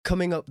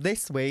Coming up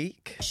this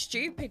week,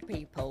 Stupid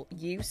people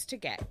used to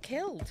get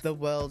killed. the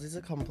world is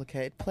a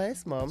complicated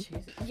place, Mum.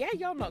 Yeah,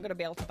 you're not going to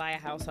be able to buy a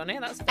house on it,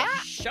 that's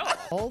for sure.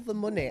 All the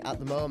money at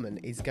the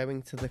moment is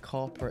going to the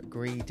corporate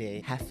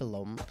greedy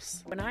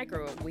heffalumps. When I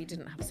grew up, we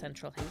didn't have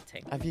central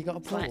heating. Have you got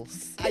a like-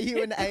 pulse? Are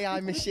you an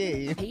AI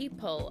machine?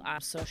 People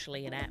are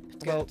socially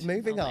inept. Well,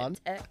 moving on.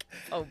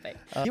 Phobic.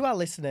 You are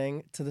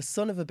listening to the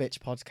Son of a Bitch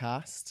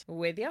podcast.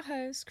 With your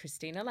hosts,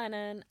 Christina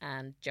Lennon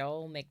and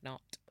Joel Mignot.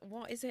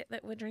 What is it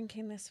that we're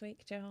drinking this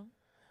week, Joel?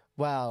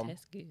 Well,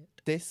 Tastes good.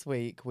 this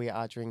week we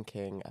are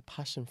drinking a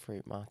passion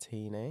fruit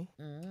martini.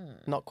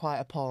 Not quite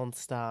a porn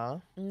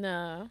star.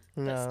 No,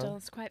 No. but still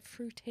it's quite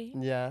fruity.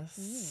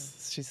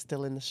 Yes, she's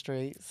still in the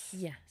streets.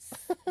 Yes.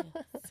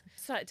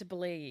 Started to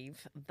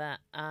believe that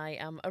I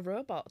am a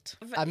robot.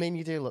 I mean,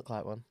 you do look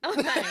like one. Oh,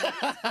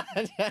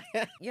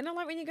 thanks. You know,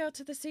 like when you go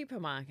to the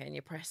supermarket and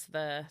you press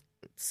the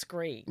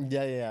screen,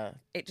 Yeah.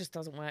 it just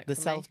doesn't work. The for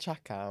me.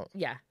 self-checkout.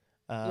 Yeah.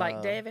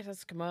 Like David has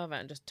to come over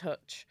and just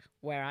touch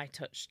where I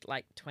touched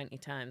like 20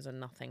 times and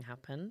nothing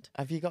happened.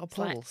 Have you got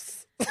a like-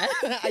 pulse?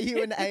 Are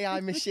you an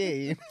AI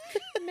machine?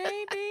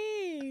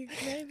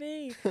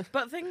 Maybe.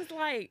 But things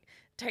like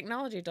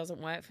technology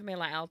doesn't work for me.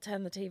 Like I'll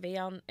turn the TV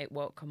on, it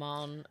won't come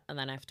on, and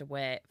then I have to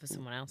wait for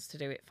someone else to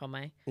do it for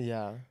me.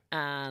 Yeah.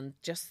 And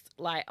just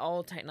like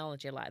all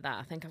technology like that,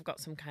 I think I've got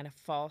some kind of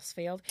force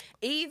field.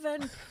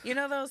 Even, you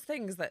know, those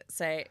things that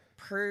say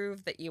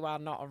prove that you are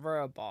not a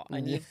robot,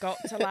 and you've got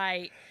to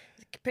like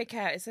pick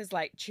out, it says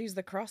like choose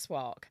the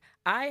crosswalk.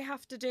 I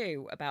have to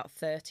do about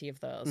 30 of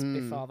those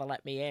before they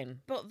let me in.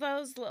 But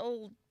those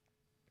little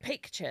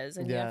pictures,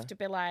 and you Yeah. have to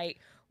be like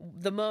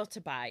the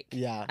motorbike.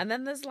 Yeah. And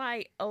then there's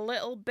like a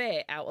little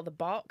bit out of the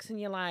box, and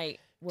you're like,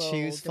 well,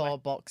 Choose do I- four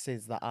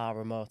boxes that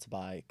are a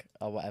motorbike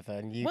or whatever,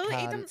 and you Well, it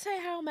can't. doesn't say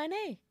how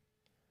many.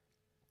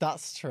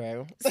 That's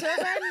true. So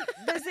then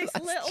there's this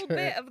That's little true.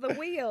 bit of the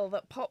wheel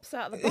that pops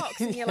out of the box,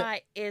 and you're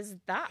like, is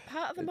that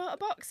part of the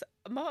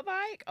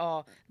motorbike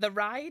or the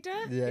rider?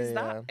 Yeah, is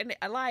yeah. that? And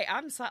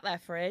I'm sat there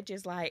for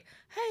ages, like,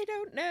 I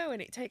don't know,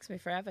 and it takes me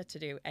forever to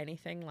do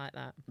anything like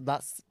that.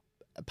 That's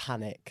a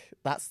panic.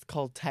 That's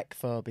called tech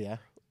phobia.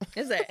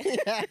 Is it?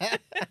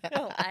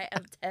 Well, I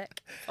am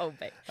tech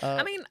phobic.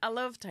 I mean, I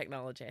love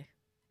technology.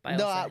 But I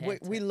No, also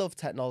hate we it. love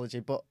technology,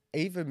 but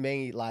even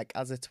me, like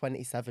as a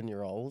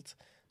 27-year-old,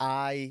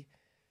 I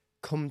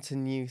come to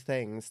new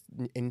things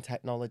in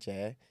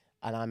technology,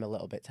 and I'm a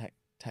little bit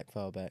tech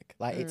phobic.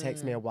 Like it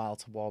takes me a while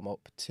to warm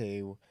up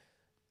to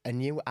a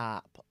new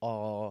app,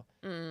 or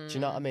do you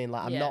know what I mean?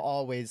 Like I'm Yeah. not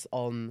always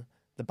on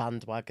the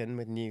bandwagon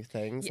with new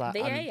things. Like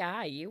The I'm-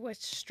 AI, you were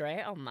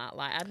straight on that.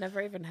 Like, I'd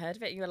never even heard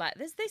of it. You were like,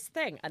 there's this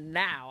thing. And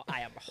now I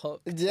am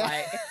hooked. Yeah.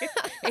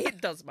 Like,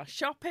 it does my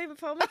shopping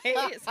for me.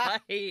 It's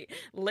like,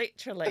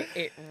 literally,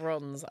 it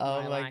runs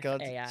Oh my my life,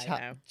 god,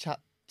 AI chat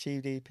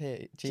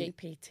GDP,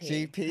 GPT.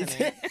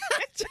 GPT.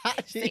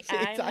 Chat See,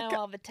 I know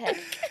all the tech.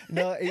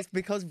 No, it's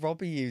because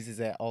Robbie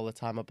uses it all the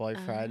time, my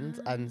boyfriend,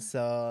 Ah. and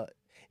so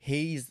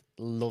he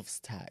loves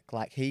tech.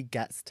 Like he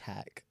gets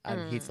tech,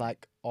 and he's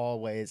like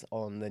always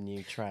on the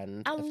new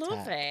trend. I of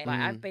love tech. it. Like,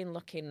 I've been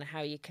looking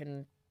how you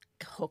can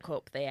hook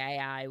up the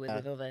AI with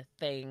other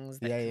things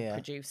that Yeah, can yeah.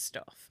 produce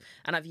stuff.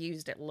 And I've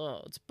used it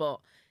loads, but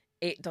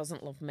it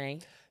doesn't love me.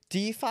 Do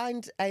you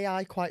find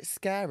AI quite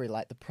scary?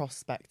 Like the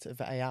prospect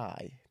of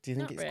AI? Do you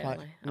think Not it's really. quite?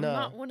 I'm No.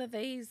 not one of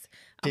these.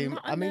 Do- I'm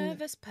not a I mean-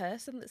 nervous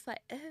person that's like,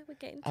 oh, we're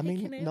getting I taken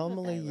mean, over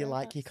normally by you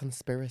like your robots."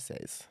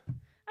 conspiracies.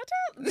 I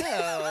don't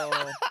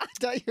know.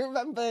 Don't you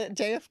remember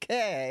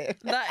JFK?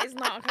 That is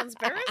not a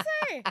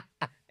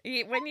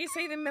conspiracy. When you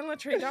see the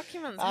military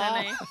documents,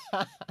 honey.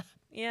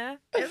 Yeah,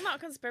 it's not a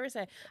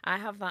conspiracy. I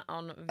have that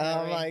on very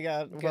Oh my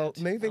god! Well,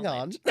 good moving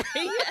on.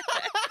 knowledge.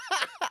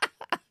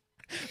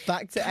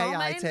 Back to AI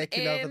Comment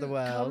taking over the in-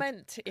 world.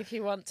 Comment if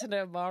you want to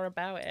know more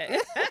about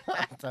it.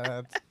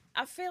 Dad.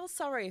 I feel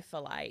sorry for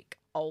like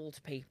old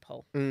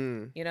people.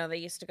 Mm. You know, they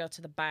used to go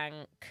to the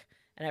bank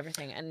and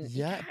everything, and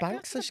you Yeah, can't go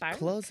banks to are the bank.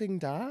 closing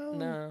down.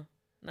 No.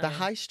 The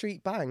High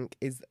Street Bank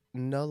is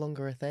no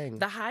longer a thing.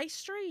 The high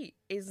street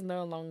is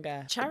no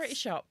longer charity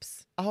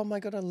shops. Oh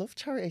my god, I love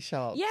charity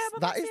shops. Yeah,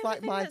 but that that's is the only like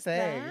thing my that's thing.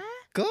 there.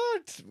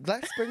 Good.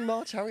 Let's bring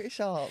more charity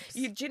shops.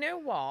 Do you know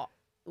what?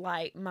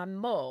 Like my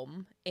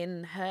mum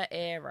in her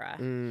era,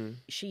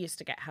 she used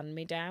to get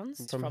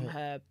hand-me-downs from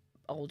her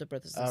older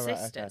brothers and Oh, right,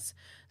 okay. sisters.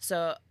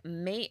 So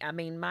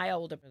my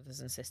older brothers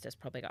and sisters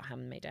probably got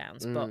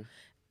hand-me-downs, but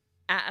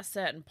at a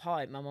certain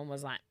point, my mum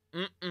was like,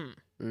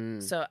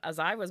 mm-mm. So as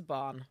I was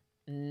born,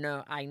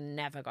 no, I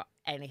never got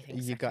anything.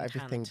 You got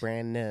everything secondhand.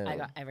 brand new. I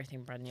got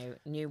everything brand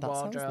new That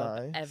sounds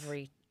wardrobe, nice.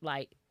 every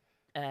like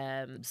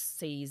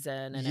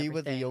season and You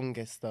were the everything.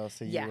 youngest though,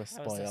 so you Yeah, were I was a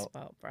spoiled.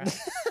 spoiled brat.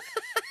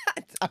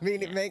 I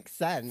mean, it makes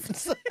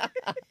sense.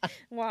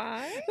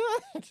 Why?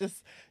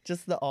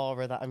 just the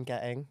aura that I'm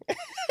getting.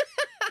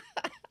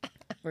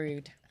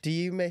 Rude. Do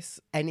you miss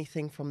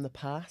anything from the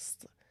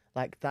past?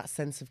 Like that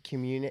sense of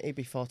community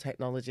before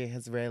technology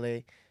has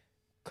really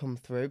come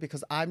through?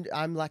 Because I'm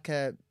like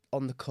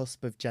on the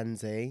cusp of Gen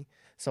Z.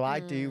 So I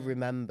do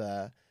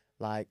remember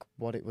like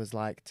what it was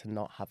like to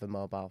not have a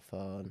mobile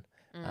phone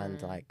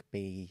and like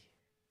be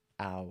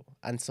out,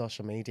 and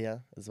social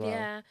media as well.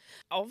 Yeah.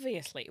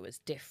 Obviously, it was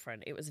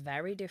different. It was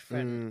very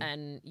different.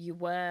 And you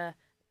were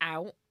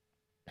out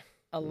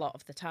a lot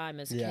of the time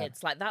as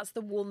kids. Like, that's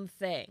the one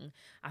thing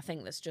I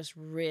think that's just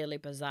really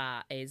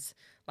bizarre is,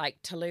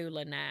 like,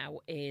 Tallulah now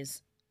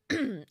is,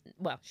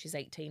 well, she's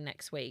 18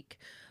 next week,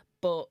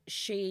 but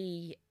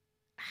she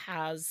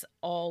has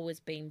always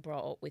been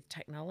brought up with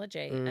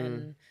technology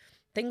and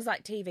things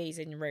like TVs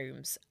in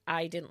rooms.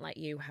 I didn't let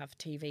you have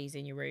TVs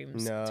in your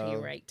rooms till you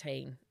were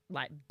 18,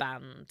 like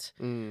banned,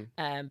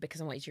 because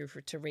I wanted you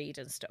to read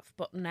and stuff.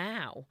 But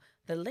now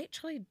they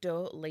literally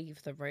don't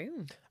leave the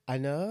room. I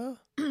know.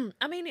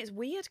 I mean, it's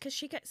weird because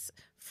she gets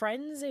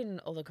friends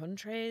in other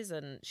countries,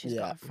 and she's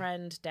got a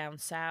friend down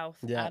south,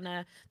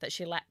 Anna, that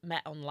she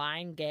met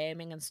online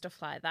gaming and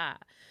stuff like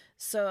that.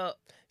 So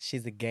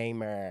she's a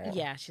gamer.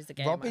 Yeah, she's a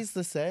gamer. Robbie's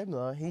the same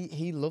though.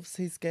 He loves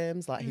his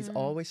games. Like he's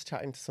always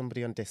chatting to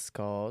somebody on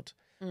Discord.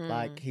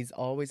 Like he's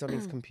always on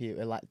his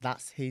computer. Like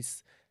that's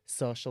his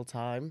social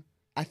time.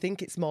 I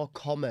think it's more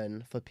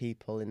common for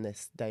people in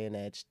this day and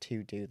age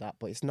to do that,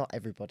 but it's not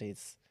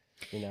everybody's,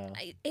 you know.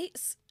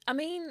 I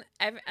mean,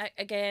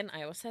 again,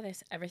 I always say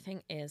this,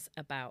 everything is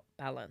about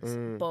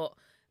balance. But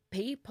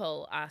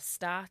people are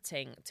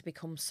starting to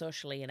become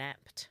socially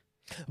inept.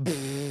 They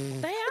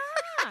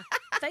are.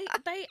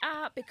 They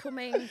are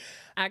becoming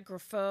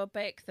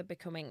agoraphobic. They're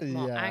becoming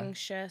more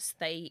anxious.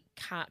 They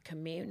can't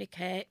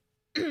communicate.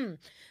 And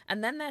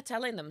then they're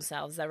telling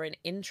themselves they're an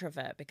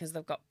introvert because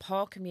they've got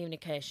poor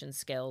communication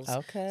skills.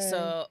 Okay.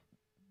 So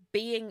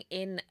being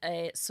in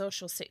a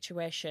social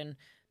situation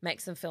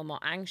makes them feel more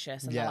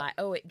anxious. And they're like,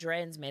 oh, it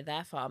drains me,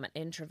 therefore I'm an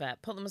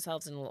introvert. Put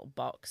themselves in a little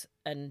box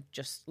and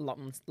just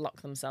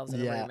lock themselves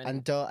in a room.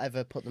 And don't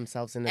ever put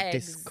themselves in a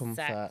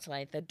discomfort.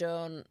 Exactly. They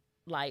don't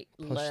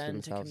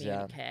learn to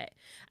communicate.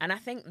 And I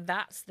think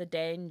that's the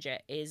danger,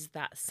 is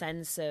that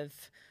sense of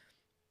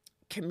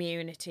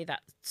community,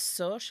 that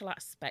social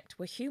aspect.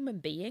 We're human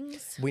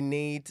beings. We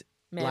need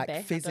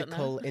Maybe,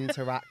 physical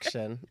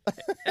interaction.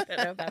 I don't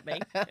know about me.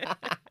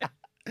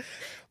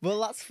 Well,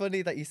 that's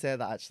funny that you say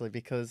that, actually,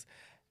 because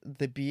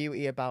the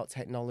beauty about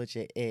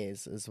technology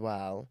is, as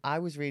well, I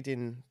was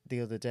reading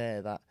the other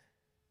day that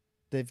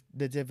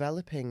they're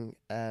developing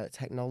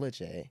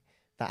technology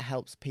that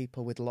helps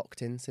people with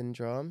locked-in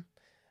syndrome.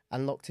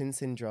 And locked-in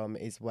syndrome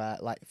is where,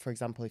 like, for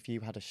example, if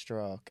you had a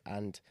stroke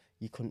and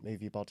you couldn't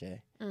move your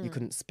body, you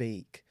couldn't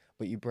speak,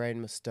 but your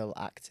brain was still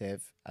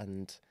active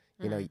and,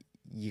 you know,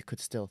 you could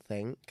still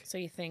think. So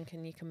you think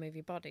and you can move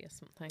your body or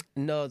something?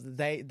 No,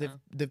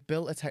 they've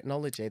built a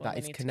technology that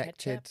is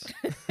connected.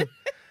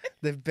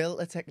 They've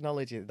built a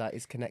technology that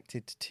is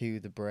connected to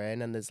the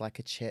brain, and there's like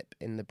a chip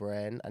in the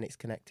brain, and it's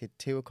connected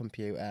to a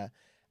computer,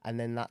 and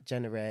then that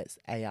generates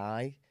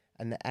AI,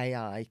 and the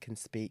AI can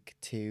speak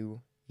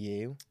to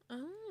you.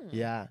 Oh.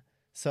 Yeah.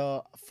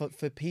 So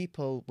for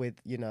people with,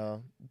 you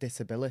know,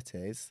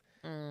 disabilities,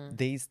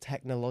 these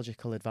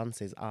technological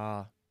advances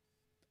are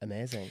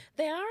amazing.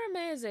 They are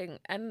amazing,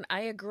 and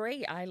I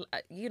agree.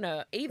 You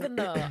know, even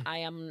though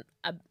I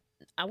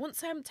wouldn't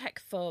say I'm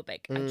tech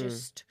phobic.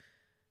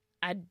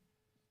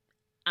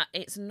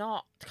 It's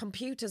not,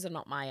 computers are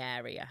not my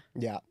area.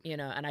 Yeah. You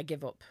know, and I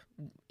give up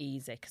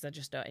easy because I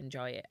just don't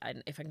enjoy it.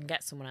 And if I can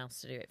get someone else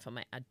to do it for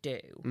me, I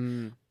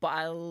do. But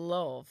I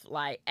love,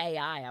 like,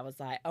 AI. I was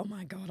like, oh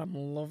my God, I'm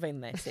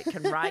loving this. It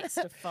can write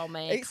stuff for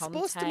me. It's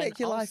supposed to make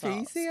your life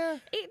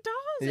easier. It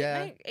does.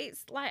 Yeah.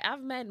 It's like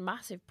I've made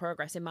massive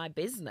progress in my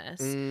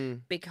business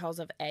because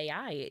of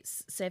AI.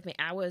 It's saved me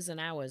hours and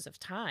hours of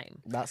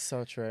time. That's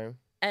so true.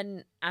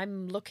 And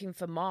I'm looking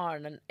for more,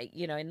 and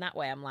you know, in that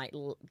way, I'm like,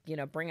 you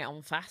know, bring it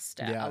on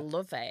faster. Yeah. I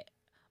love it.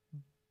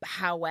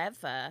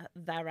 However,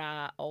 there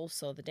are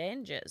also the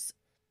dangers,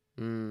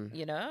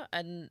 you know,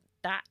 and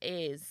that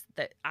is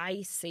that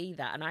I see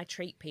that, and I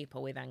treat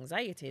people with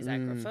anxieties,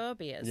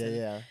 agoraphobias.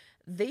 Yeah.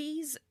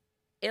 These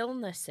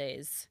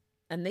illnesses,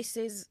 and this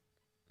is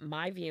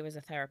my view as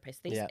a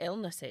therapist, these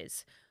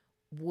illnesses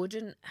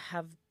wouldn't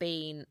have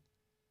been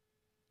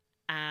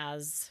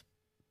as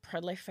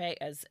prolific,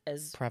 as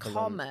prevalent,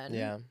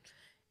 common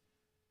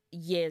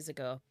years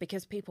ago,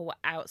 because people were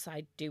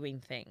outside doing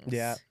things.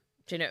 Yeah.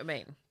 Do you know what I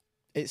mean?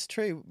 It's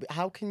true.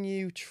 How can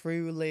you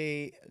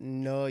truly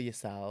know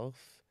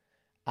yourself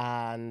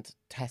and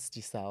test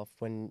yourself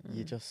when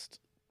you just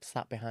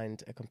sat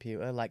behind a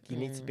computer? Like, you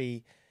need to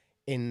be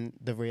in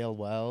the real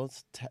world,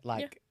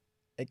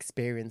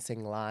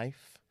 experiencing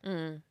life.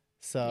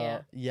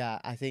 So,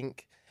 I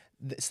think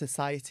that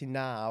society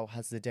now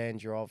has the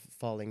danger of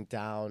falling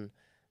down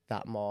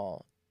that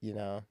more, you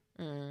know,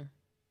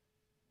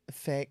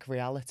 fake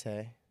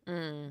reality.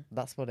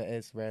 That's what it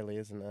is, really,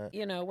 isn't it?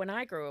 You know, when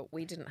I grew up,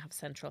 we didn't have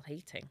central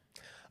heating.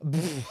 We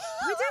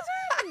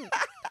didn't!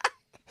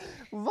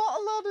 What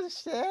a load of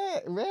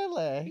shit,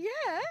 really?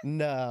 Yeah.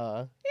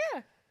 No.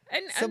 Yeah.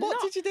 So what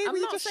did you do? Were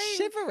you just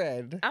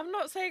shivering? I'm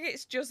not saying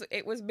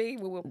it was me,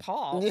 we were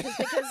poor.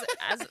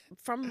 Because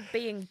from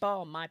being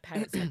born, my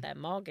parents had their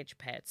mortgage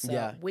paid,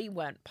 so we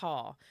weren't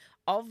poor.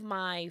 of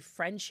my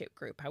friendship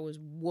group, I was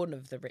one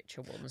of the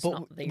richer ones. But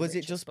not the was it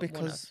richest, just but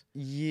one because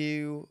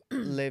you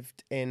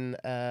lived in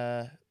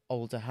a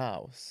older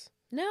house?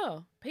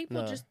 No,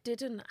 people No. just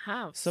didn't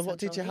have. So what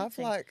did you central have,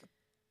 heating. like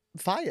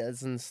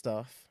fires and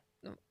stuff?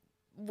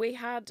 We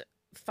had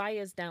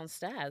fires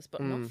downstairs,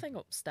 but nothing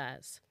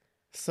upstairs.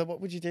 So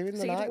what would you do in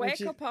the So night? you'd Would wake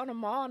you... up on a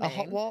morning. A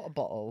hot water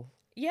bottle?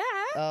 Yeah.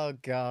 Oh,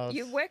 God.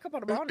 You wake up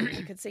on a morning and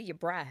you could see your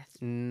breath.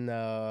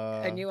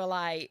 No. And you were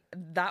like,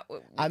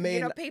 I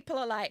mean... people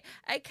are like,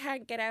 I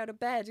can't get out of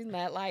bed in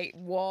that, like,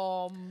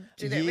 warm...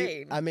 Do you know what I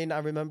mean? I mean, I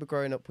remember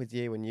growing up with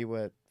you and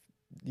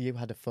you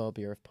had a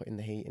phobia of putting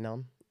the heating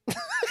on.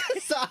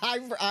 So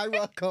I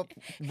woke up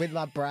with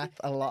my breath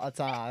a lot of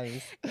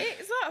times.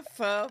 It's not a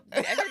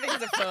phobia.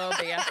 Everything's a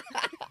phobia.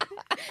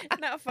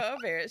 Not a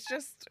phobia. It's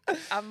just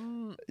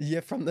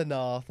You're from the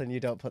north and you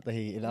don't put the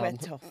heating on. we're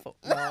tough up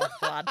north,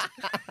 lad.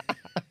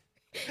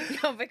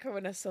 You're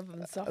becoming a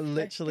southern I softie.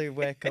 literally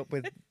wake up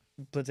with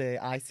bloody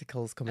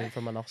icicles coming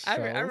from my nostrils.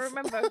 I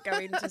remember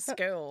going to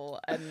school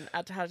and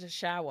I'd had a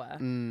shower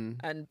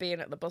and being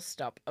at the bus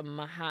stop and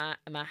my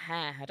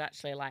hair had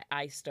actually like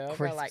iced over,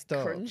 Crisped like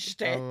up.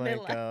 crunched in. Oh my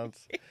Like- God.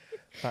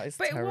 That is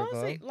But terrible. it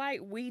wasn't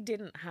like we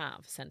didn't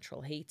have central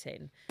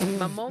heating.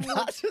 My mum would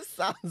That just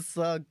sounds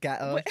so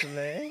ghetto to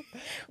me.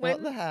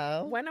 What the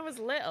hell? When I was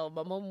little,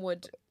 my mum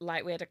would,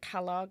 like, we had a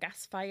Calor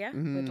gas fire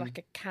with, like,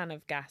 a can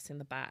of gas in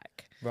the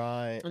back.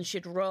 Right. And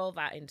she'd roll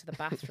that into the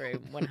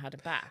bathroom when I had a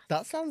bath.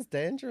 That sounds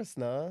dangerous,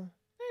 no?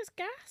 There's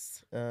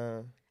gas.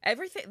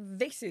 Everything.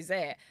 This is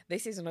it.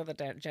 This is another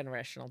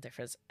generational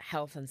difference.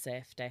 Health and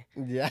safety.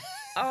 Yeah.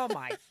 Oh,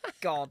 my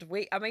God.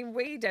 We'd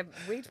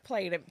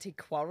play in empty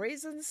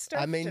quarries and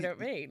stuff. I mean- do you know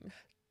what I mean?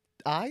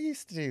 I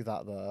used to do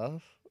that,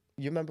 though.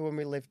 You remember when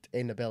we lived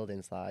in a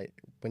building site,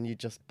 when you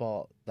just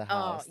bought the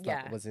house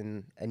yeah. that was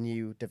in a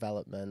new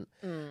development?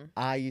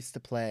 I used to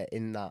play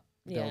in that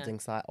Yeah. building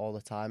site all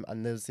the time.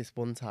 And there was this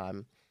one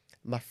time,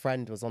 my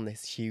friend was on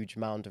this huge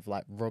mound of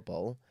like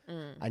rubble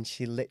and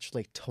she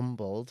literally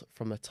tumbled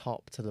from the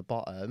top to the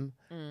bottom.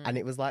 And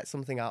it was like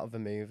something out of a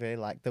movie.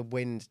 Like the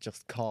wind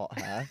just caught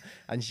her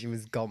and she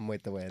was gone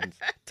with the wind,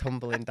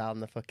 tumbling down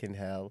the fucking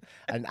hill.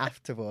 And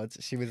afterwards,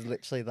 she was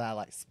literally there,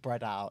 like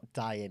spread out,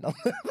 dying on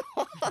the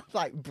floor,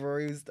 like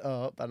bruised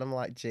up. And I'm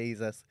like,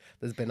 Jesus,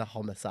 there's been a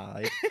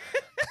homicide.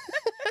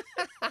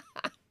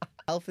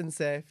 Health and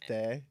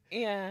safety.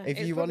 Yeah. If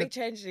It's you probably wanna-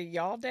 changed in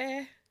your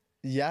day.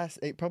 Yes,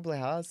 it probably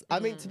has. I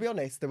mean, to be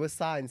honest, there were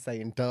signs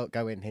saying don't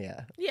go in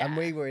here. Yeah. And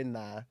we were in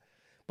there.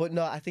 But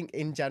no, I think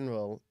in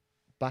general,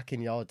 back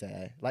in your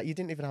day, like you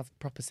didn't even have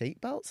proper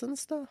seatbelts and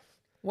stuff.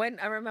 When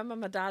I remember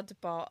my dad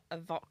bought a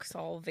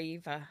Vauxhall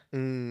Viva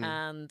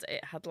and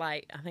it had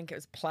like, I think it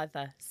was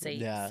pleather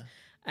seats. Yeah.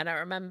 And I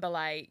remember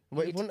like...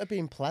 Well, it wouldn't have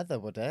been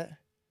pleather, would it?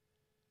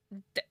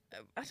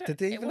 I don't, Did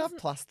they it even have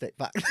wasn't- plastic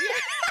back then?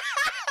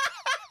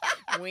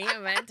 We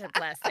invented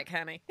plastic,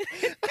 honey.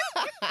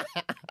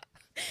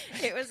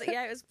 It was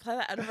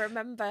pleather. And I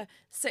remember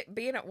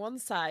being at one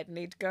side and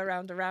you'd go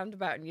around a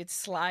roundabout and you'd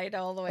slide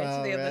all the way to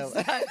Oh, the other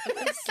really? side and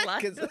then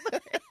slide 'Cause- all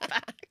the way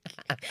back.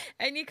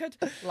 And you could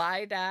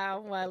lie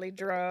down while he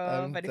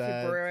drove, I'm and if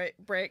dead.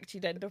 you braked,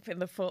 you'd end up in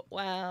the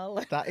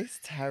footwell. That is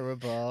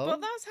terrible. But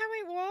that's how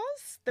it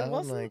was. There Oh my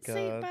wasn't God.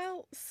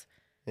 seatbelts.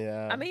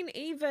 Yeah. I mean,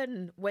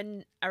 even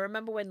when I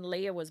remember when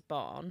Leah was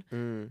born,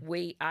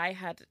 I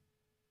had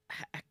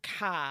a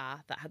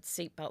car that had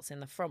seatbelts in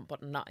the front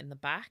but not in the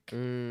back.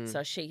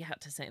 So she had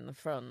to sit in the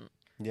front.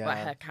 Yeah. But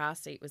her car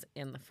seat was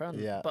in the front.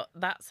 Yeah. But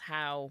that's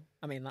how,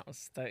 I mean, that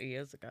was 30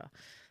 years ago.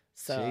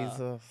 So,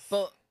 Jesus.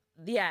 But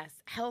yes,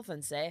 health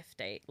and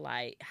safety,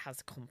 like,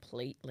 has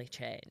completely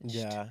changed.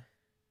 Yeah.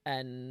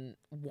 And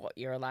what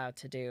you're allowed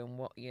to do and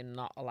what you're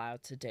not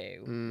allowed to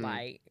do.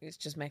 Like, it's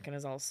just making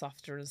us all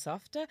softer and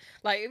softer.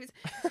 Like,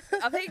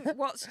 I think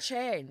what's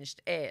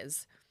changed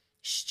is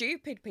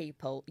stupid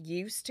people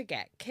used to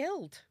get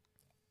killed.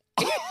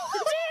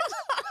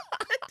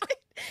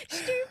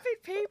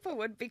 Stupid people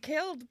would be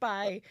killed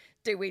by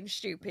doing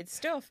stupid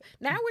stuff.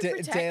 Now we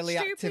protect daily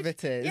stupid...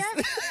 activities.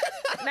 Yeah.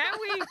 Now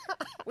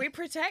we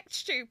protect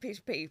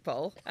stupid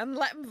people and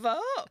let them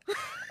vote.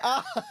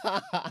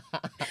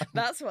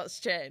 That's what's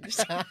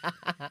changed. And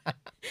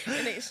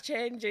it's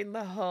changing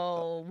the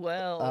whole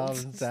world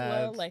I'm dead.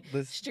 slowly.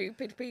 There's-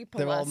 Stupid people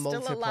They're are all still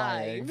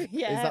multiplying. alive.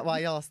 Yeah. Is that why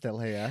you're still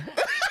here?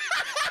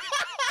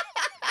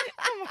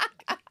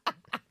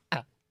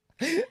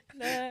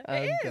 No,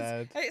 I'm it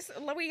is.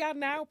 dead. We are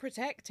now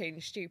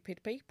protecting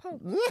stupid people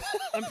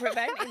and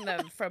preventing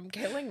them from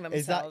killing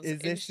themselves. Is in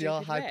this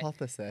your stupid way.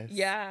 hypothesis?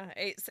 Yeah,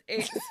 it's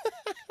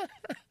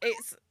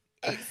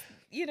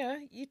you know,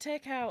 you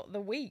take out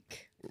the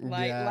weak,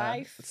 like Yeah.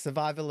 life.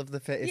 Survival of the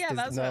fittest Yeah, is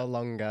that's no what-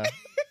 longer.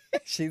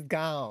 She's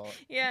gone.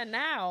 Yeah,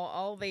 now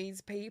all these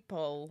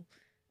people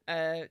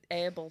are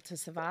able to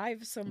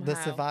survive somehow.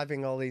 They're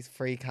surviving all these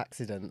freak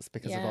accidents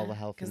because of all Yeah, the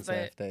health and 'cause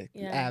they- safety,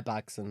 yeah.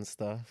 airbags and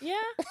stuff. Yeah,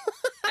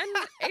 and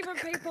even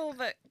people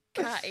that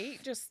can't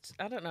eat just,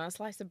 I don't know, a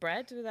slice of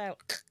bread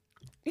without.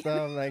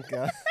 Oh my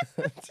God.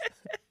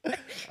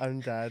 I'm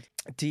dead.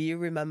 Do you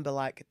remember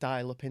like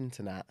dial-up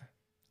internet?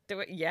 Do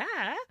it.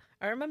 Yeah.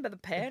 I remember the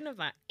pain of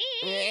that.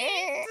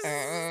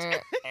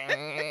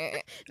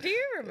 Do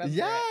you remember?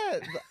 Yeah,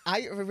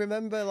 I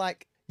remember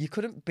like you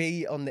couldn't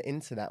be on the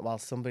internet while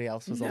somebody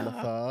else was on the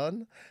No.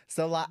 phone.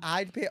 So like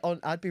I'd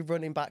be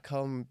running back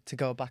home to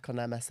go back on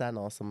MSN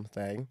or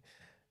something.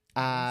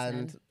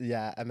 And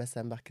yeah,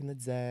 MSN back in the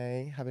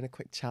day, having a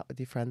quick chat with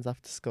your friends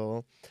after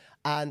school.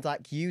 And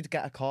like you'd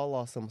get a call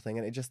or something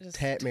and it just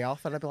take me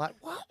off and I'd be like,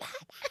 what?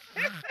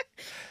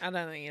 I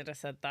don't think you'd have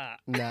said that.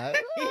 No.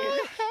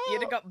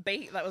 You'd have got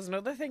beat. That was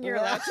another thing you were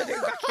allowed to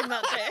do back in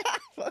that day.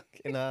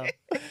 Fucking hell.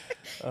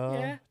 Oh,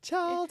 Yeah.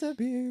 child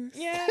abuse.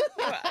 Yeah.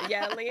 Well,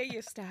 yeah, Leah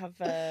used to have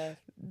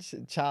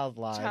Child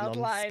line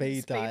on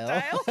speed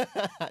dial.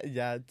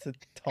 Yeah, to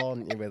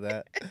taunt you with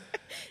it.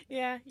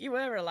 Yeah, you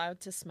were allowed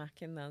to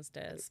smack in those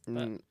days,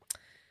 but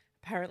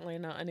apparently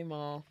not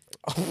anymore.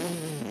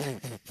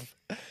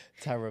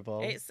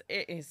 Terrible. It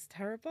is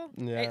terrible.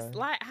 Yeah. It's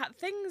like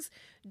things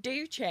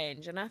do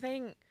change, and I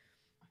think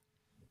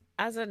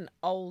as an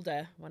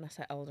older, when I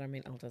say older, I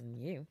mean older than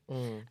you.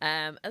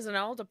 As an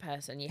older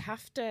person, you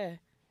have to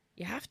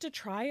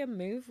try and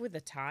move with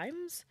the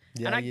times.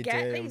 Yeah, and I you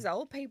get do. these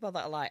old people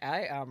that are like,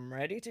 I am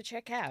ready to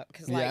check out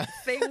because like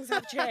things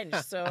have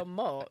changed so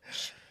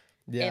much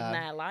in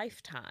their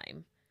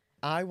lifetime.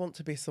 I want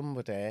to be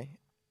somebody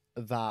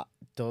that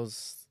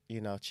does,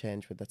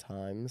 change with the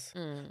times.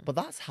 But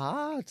that's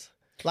hard.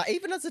 Like,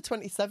 even as a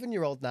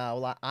 27-year-old now,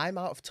 like, I'm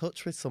out of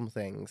touch with some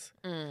things.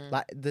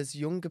 Like, there's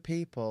younger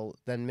people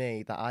than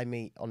me that I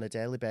meet on a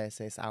daily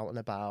basis, out and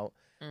about,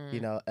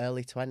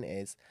 early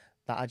 20s,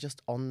 that are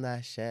just on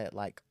their shit,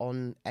 like,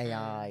 on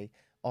AI,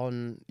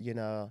 on,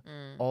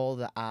 all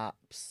the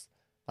apps,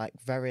 like,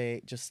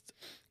 very just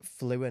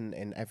fluent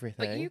in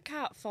everything. But you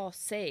can't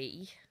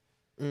foresee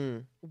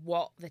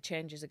what the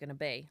changes are going to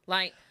be.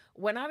 Like,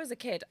 when I was a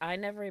kid, I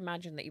never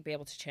imagined that you'd be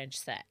able to change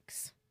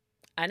sex.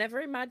 I never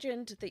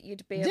imagined that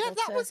you'd be able to... Yeah,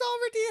 that was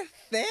already a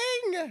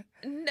thing.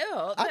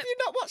 No. Have you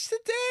not watched The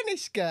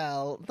Danish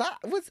Girl? That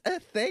was a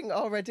thing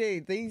already.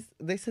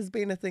 This has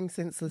been a thing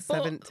since the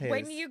 70s.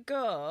 When you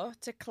go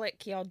to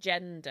click your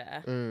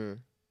gender,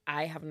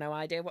 I have no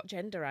idea what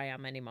gender I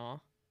am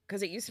anymore.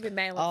 Because it used to be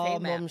male and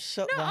female. Oh, Mum,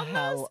 shut the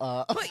hell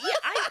up. But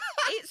yeah,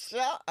 it's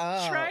Shut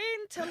up. trying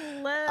to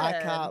learn. I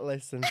can't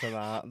listen to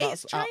that.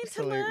 That's It's trying to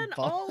absolute learn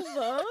bo- all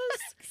those.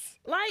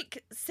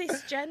 Like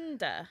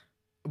cisgender.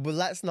 Well,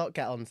 let's not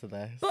get onto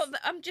this. But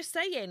I'm just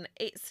saying,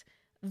 it's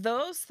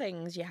those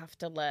things you have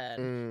to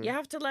learn. You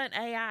have to learn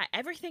AI.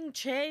 Everything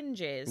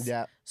changes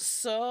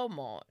so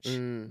much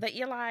that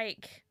you're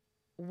like,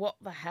 what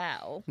the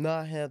hell? No,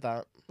 I hear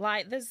that.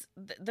 Like,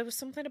 there was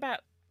something about,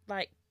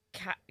 like,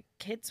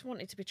 kids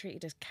wanted to be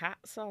treated as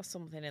cats or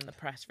something in the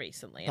press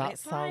recently. And That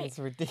it's sounds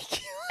like,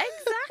 ridiculous.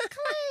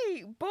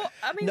 Exactly. But,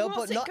 I mean, No,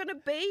 what's but it going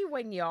to be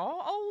when you're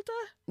older?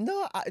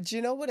 No, do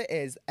you know what it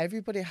is?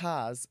 Everybody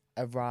has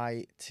a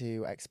right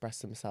to express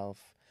themselves.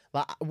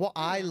 Like, what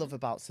I love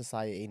about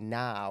society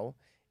now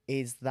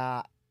is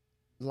that,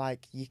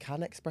 like, you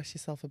can express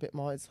yourself a bit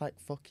more. It's like,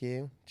 fuck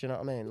you. Do you know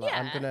what I mean? Like,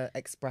 I'm Yeah. going to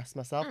express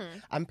myself.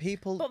 And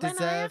people But deserve...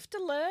 then I have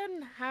to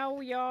learn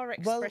how you're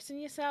expressing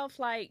yourself,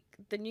 like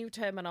the new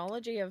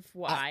terminology of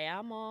what I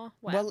am or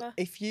whatever. Well,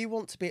 if you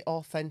want to be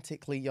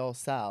authentically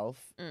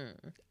yourself,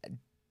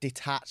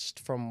 detached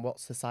from what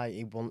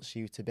society wants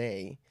you to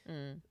be,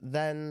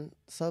 then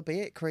so be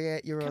it.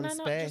 Create your Can own I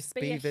not space. just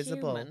be a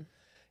visible. human?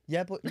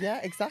 Yeah, but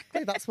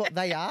exactly. That's what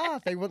they are.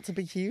 They want to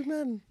be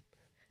human.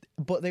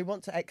 But they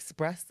want to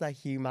express their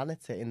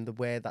humanity in the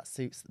way that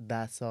suits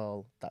their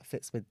soul, that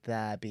fits with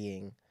their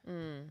being.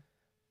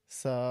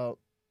 So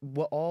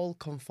we're all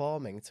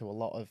conforming to a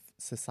lot of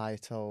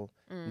societal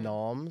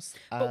norms.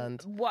 And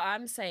But what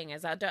I'm saying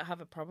is I don't have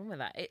a problem with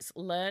that. It's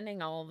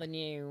learning all the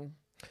new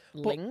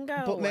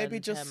lingo but maybe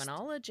and just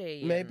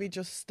terminology. maybe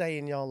just stay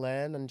in your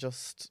lane and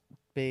just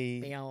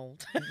be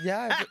old.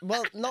 Yeah,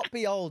 well, not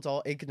be old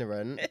or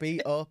ignorant.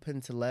 Be open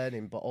to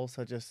learning, but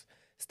also just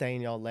stay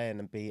in your lane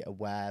and be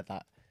aware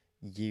that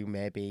you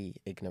may be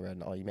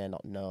ignorant or you may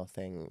not know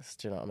things.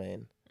 Do you know what I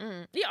mean?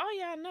 Yeah, oh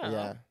yeah, I know.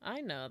 Yeah.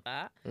 I know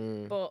that.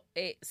 But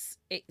it's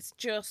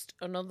just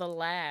another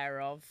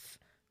layer of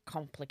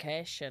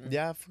complication.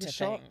 Yeah, for to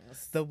sure.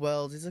 things. The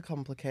world is a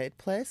complicated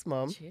place,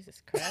 Mum.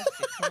 Jesus Christ,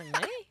 you're telling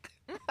me.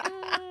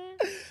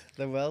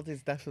 The world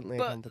is definitely a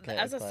But complicated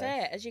as I place.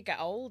 say, as you get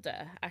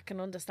older, I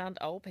can understand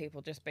old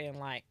people just being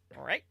like,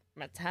 right,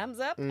 my time's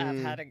up.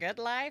 I've had a good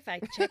life. I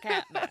check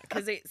out now.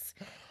 Because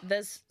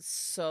there's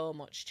so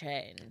much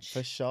change.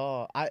 For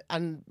sure.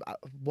 And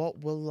what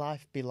will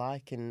life be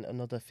like in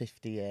another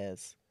 50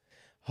 years?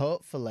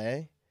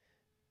 Hopefully,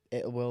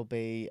 it will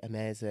be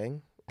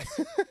amazing.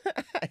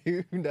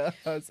 Who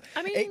knows?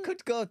 I mean, it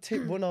could go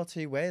one or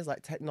two ways.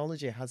 Like,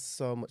 technology has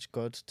so much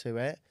good to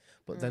it,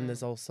 but then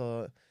there's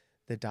also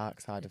the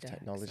dark side of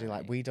technology.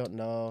 Like, we don't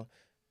know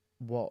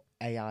what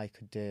AI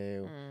could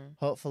do.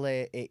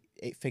 Hopefully,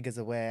 it figures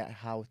a way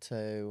how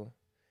to.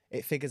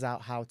 It figures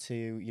out how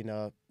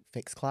to,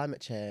 fix climate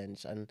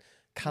change and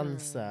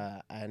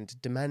cancer and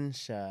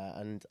dementia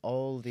and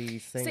all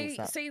these things.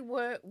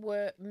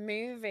 We're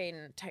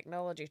moving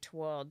technology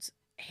towards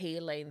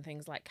healing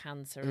things like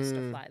cancer and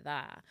stuff like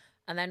that.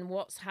 And then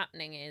what's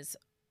happening is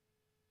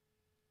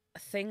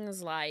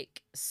things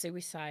like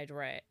suicide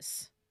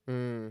rates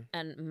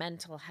and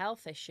mental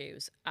health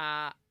issues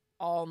are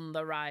on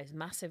the rise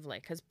massively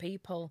because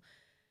people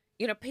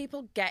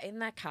get in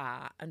their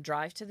car and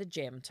drive to the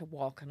gym to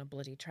walk on a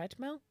bloody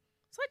treadmill.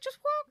 It's like, just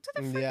walk to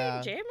the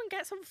freaking gym and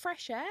get some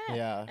fresh air.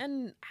 Yeah.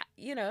 And,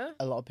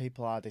 a lot of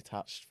people are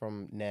detached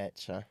from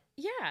nature.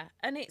 Yeah.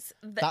 And it's...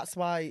 That's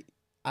why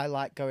I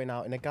like going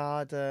out in a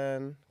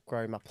garden,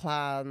 growing my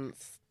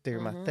plants,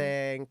 doing my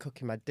thing,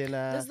 cooking my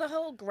dinner. There's the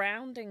whole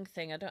grounding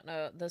thing. I don't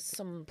know. There's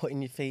some...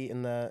 Putting your feet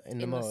in the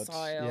mud. The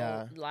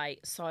soil,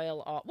 like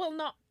soil or... Well,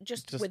 not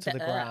just with to the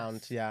the earth,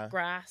 ground, yeah.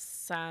 Grass,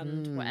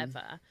 sand,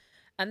 whatever.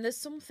 And there's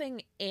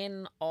something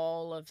in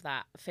all of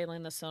that,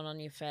 feeling the sun on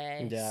your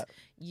face. Yeah.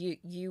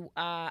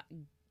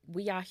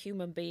 We are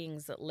human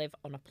beings that live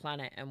on a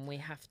planet and we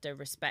have to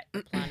respect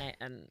the planet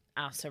and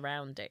our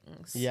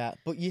surroundings. Yeah,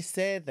 but you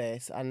say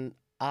this, and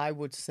I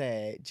would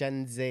say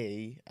Gen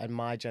Z and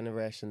my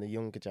generation, the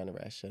younger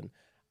generation,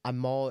 are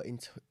more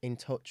in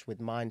touch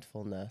with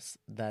mindfulness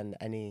than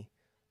any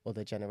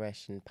other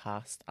generation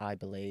past, I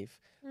believe.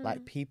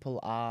 Like, people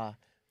are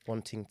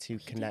wanting to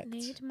connect. We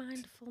didn't need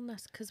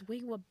mindfulness because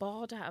we were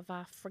bored out of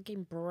our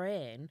frigging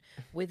brain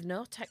with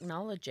no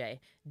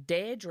technology,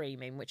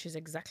 daydreaming, which is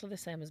exactly the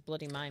same as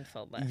bloody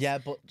mindfulness. Yeah,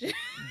 but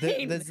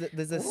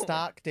there's a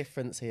stark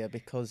difference here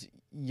because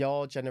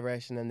your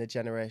generation and the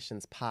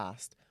generations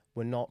past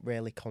were not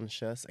really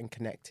conscious and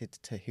connected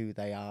to who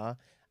they are,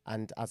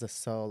 and as a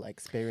soul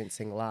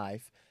experiencing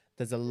life.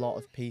 There's a lot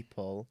of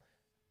people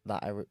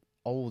that are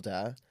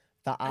older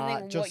that are I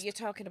think just... what you're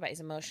talking about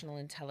is emotional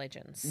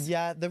intelligence.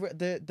 Yeah,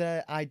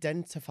 they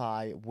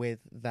identify with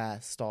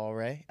their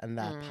story and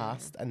their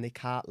past, and they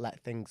can't let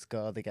things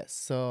go. They get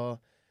so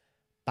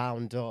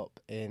bound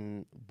up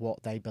in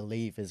what they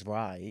believe is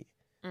right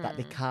that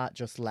they can't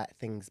just let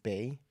things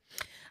be.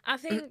 I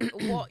think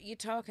what you're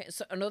talking...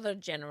 So another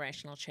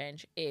generational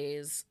change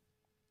is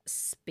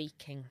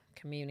speaking,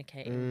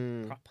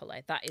 communicating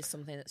properly. That is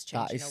something that's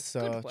changed. That is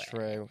so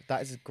true.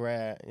 That is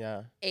great,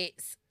 yeah.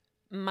 It's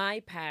my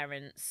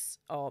parents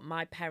or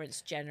my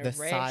parents' generation.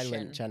 The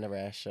silent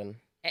generation.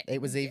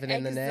 It was even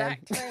in the name.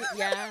 Exactly,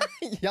 yeah.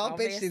 Your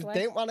bitches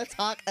didn't want to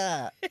talk.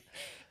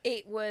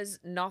 It was,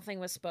 nothing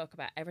was spoke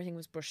about. Everything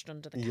was brushed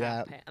under the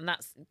carpet. And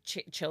that's,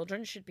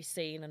 children should be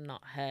seen and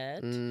not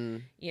heard.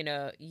 You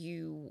know,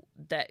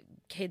 that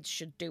kids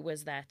should do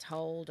as they're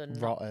told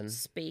and not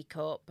speak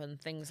up and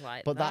things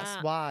like that. But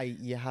that's why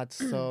you had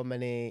so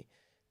many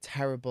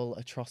terrible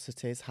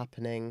atrocities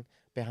happening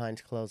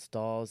behind closed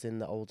doors in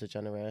the older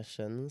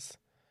generations.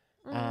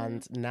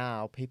 And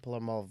now people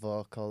are more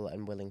vocal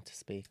and willing to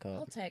speak up.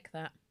 I'll take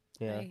that.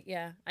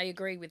 Yeah. I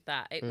agree with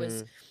that.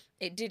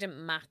 It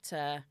didn't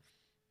matter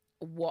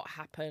what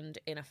happened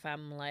in a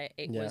family.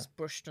 It was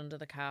brushed under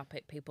the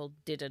carpet. People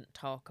didn't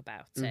talk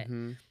about it.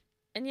 And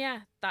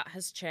that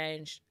has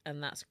changed,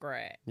 and that's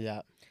great.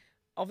 Yeah.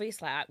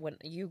 Obviously, when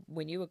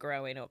you were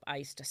growing up, I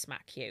used to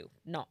smack you,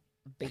 not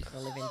beat the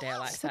living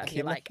daylights out of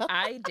you like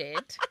I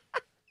did.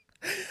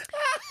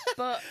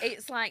 But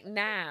it's like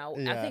now,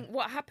 I think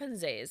what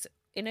happens is,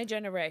 in a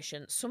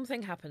generation,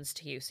 something happens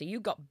to you. So you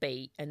got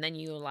beat, and then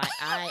you're like,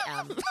 I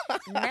am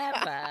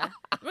never...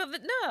 Well,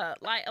 no,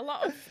 like a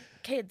lot of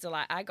kids are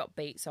like, I got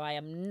beat, so I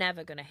am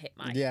never going to hit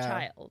my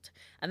child.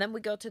 And then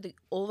we go to the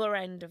other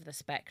end of the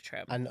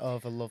spectrum. And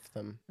overlove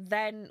them.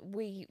 Then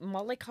we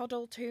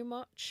mollycoddle too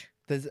much.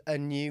 There's a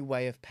new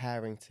way of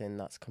parenting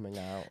that's coming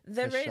out.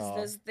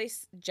 There's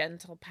this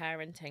gentle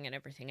parenting and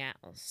everything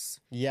else.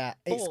 Yeah,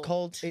 it's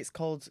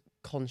called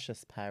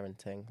conscious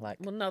parenting.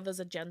 Well, no, there's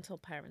a gentle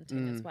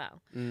parenting as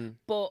well.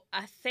 But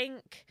I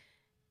think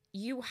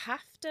you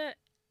have to,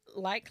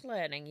 like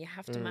learning, you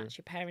have to match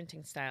your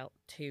parenting style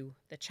to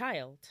the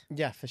child.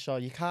 Yeah, for sure.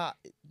 You can't.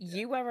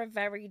 You are a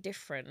very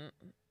different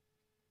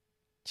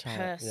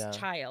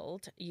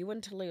child. You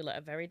and Tallulah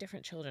are very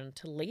different children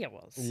to Leah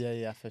was.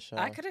 Yeah, for sure.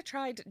 I could have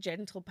tried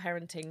gentle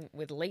parenting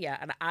with Leah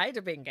and I'd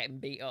have been getting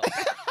beat up.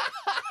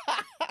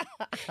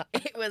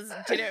 It was,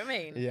 do you know what I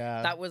mean?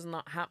 Yeah. That was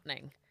not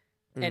happening.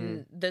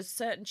 And there's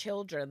certain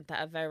children that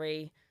are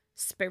very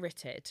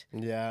spirited.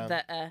 Yeah.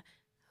 That are,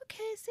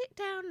 okay, sit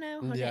down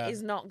now, honey. Yeah.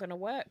 Is not going to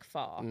work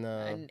for. No.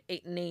 And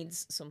it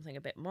needs something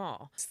a bit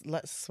more.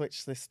 Let's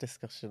switch this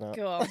discussion up.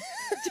 Go on.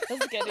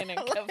 Just getting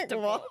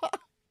uncomfortable.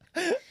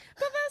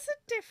 But that's a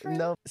different...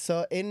 No.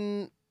 So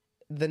in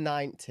the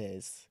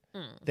 90s,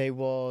 there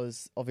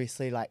was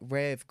obviously like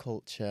rave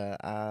culture,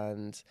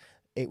 and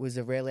it was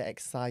a really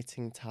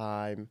exciting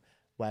time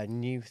where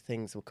new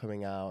things were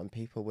coming out and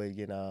people were,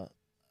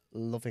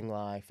 loving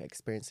life,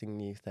 experiencing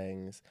new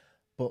things.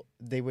 But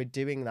they were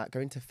doing that,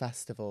 going to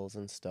festivals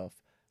and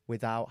stuff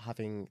without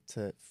having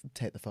to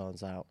take the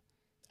phones out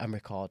and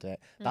record it.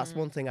 That's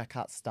one thing I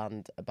can't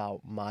stand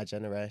about my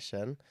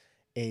generation,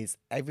 is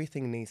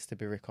everything needs to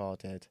be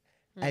recorded.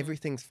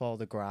 Everything's for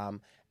the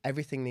gram.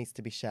 Everything needs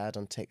to be shared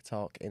on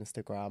TikTok,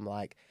 Instagram.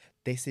 Like,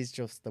 this is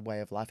just the way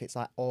of life. It's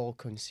like all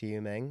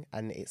consuming,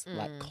 and it's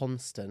like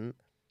constant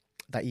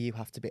that you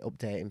have to be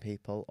updating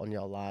people on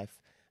your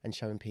life and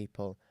showing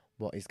people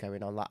what is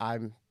going on. Like,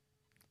 I'm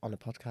on a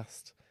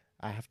podcast.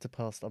 I have to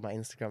post on my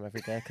Instagram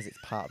every day because it's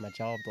part of my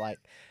job. Like,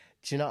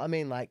 do you know what I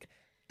mean? Like,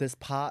 there's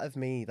part of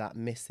me that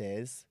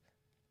misses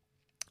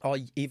or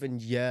even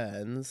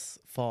yearns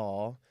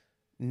for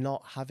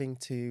not having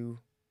to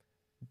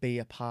be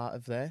a part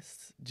of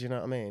this. Do you know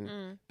what I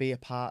mean? Be a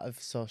part of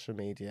social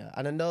media.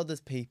 And I know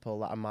there's people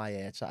that are my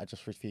age that I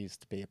just refuse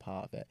to be a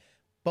part of it.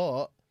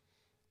 But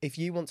if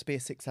you want to be a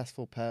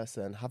successful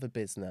person, have a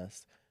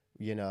business,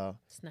 you know,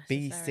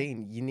 be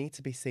seen. You need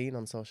to be seen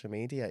on social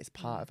media. It's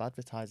part of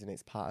advertising.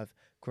 It's part of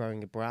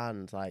growing a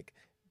brand. Like,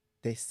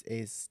 this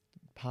is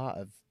part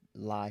of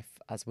life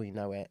as we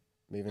know it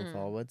moving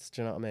forwards.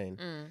 Do you know what I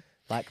mean?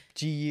 Like,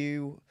 do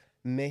you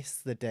miss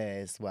the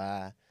days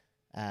where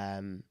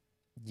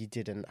you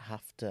didn't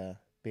have to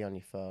be on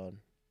your phone?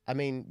 I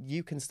mean,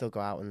 you can still go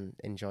out and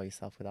enjoy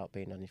yourself without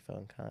being on your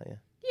phone, can't you?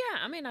 Yeah,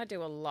 I mean, I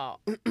do a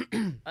lot.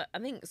 I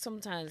think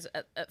sometimes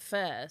at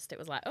first it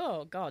was like,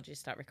 oh, God, you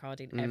start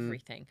recording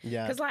everything.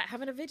 Yeah. Because, like,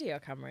 having a video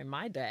camera in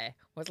my day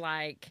was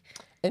like...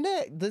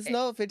 Innit? There's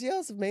no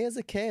videos of me as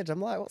a kid.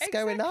 I'm like, what's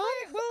going on?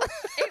 Well,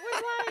 it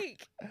was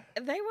like,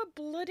 they were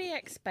bloody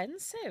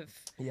expensive.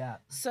 Yeah.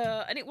 So,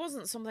 and it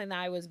wasn't something that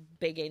I was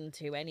big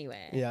into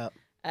anyway. Yeah.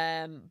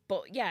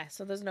 But yeah,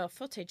 so there's no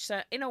footage.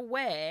 So in a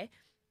way,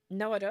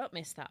 no, I don't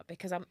miss that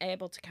because I'm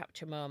able to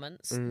capture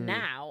moments.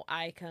 Now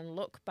I can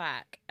look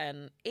back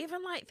and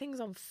even like things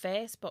on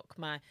Facebook,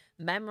 my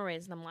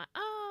memories, and I'm like,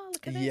 oh,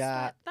 look at this,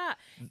 like that.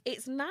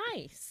 It's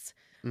nice.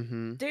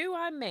 Do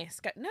I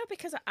miss? No,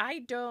 because I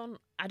don't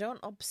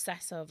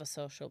obsess over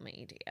social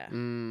media.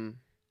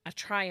 I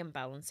try and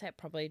balance it.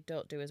 Probably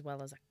don't do as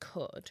well as I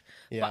could.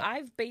 Yeah. But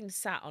I've been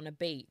sat on a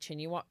beach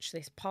and you watch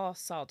this poor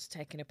sod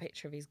taking a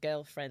picture of his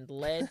girlfriend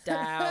laid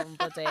down,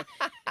 buddy,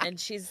 and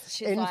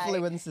she's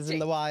influences like, in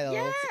the wild.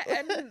 Yeah,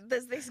 and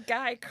there's this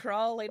guy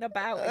crawling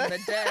about in the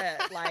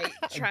dirt, like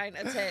trying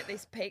to take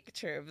this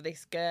picture of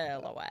this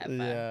girl or whatever.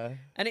 Yeah.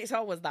 And it's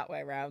always that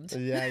way around.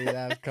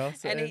 Yeah, of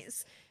course. And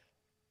it's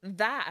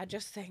that I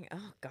just think,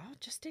 oh God,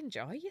 just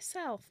enjoy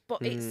yourself.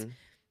 But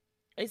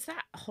it's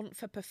that hunt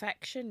for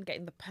perfection,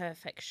 getting the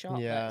perfect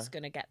shot that's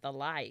going to get the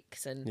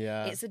likes. And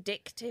it's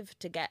addictive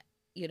to get,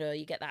 you know,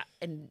 you get that,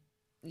 and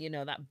you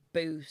know, that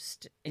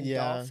boost,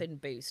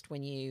 endorphin boost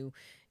when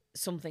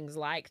something's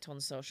liked on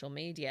social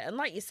media. And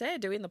like you say,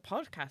 doing the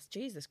podcast,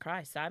 Jesus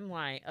Christ, I'm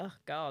like, oh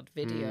God,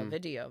 video.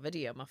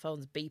 My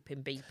phone's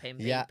beeping.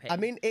 Yeah, I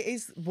mean, it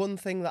is one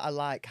thing that I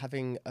like,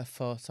 having a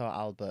photo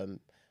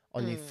album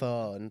on your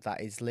phone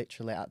that is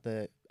literally at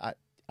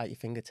your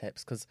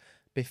fingertips, because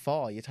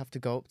before you'd have to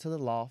go up to the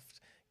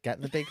loft,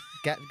 get the big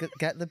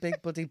get the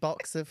big buddy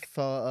box of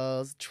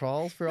photos,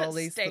 trawl through all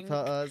these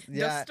photos,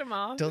 dust them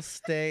off,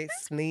 dusty,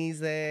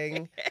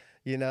 sneezing,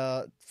 you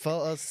know,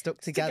 photos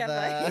stuck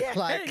together. Yeah.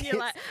 Like, and you're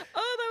like,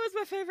 oh, that was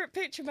my favourite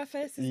picture. My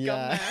face is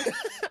gone now.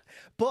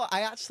 But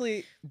I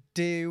actually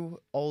do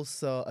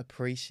also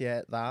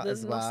appreciate that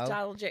as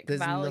well. There's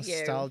value.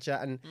 Nostalgia,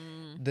 and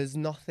there's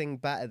nothing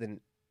better than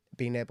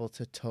being able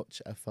to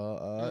touch a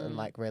photo and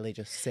like really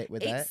just sit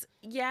with it.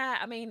 Yeah,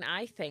 I mean,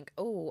 I think,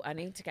 oh, I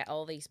need to get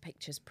all these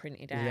pictures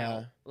printed out.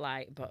 Yeah.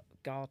 Like, but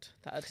God,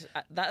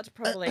 that'd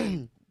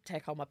probably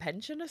take all my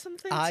pension or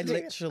something. I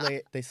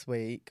literally this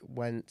week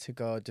went to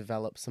go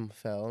develop some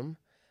film,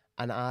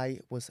 and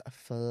I was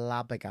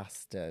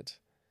flabbergasted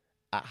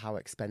at how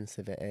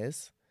expensive it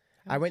is.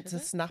 I went to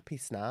Snappy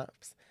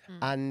Snaps,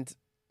 and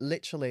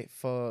literally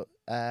for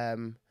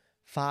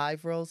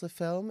 5 rolls of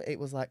film, it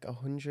was like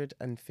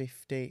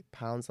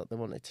 £150 that they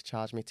wanted to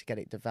charge me to get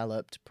it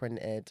developed,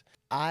 printed.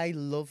 I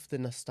love the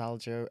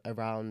nostalgia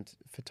around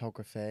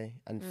photography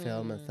and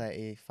film and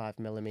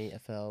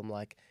 35mm film.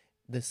 Like,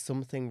 there's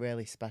something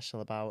really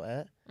special about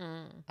it,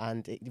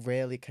 and it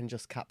really can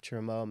just capture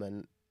a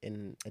moment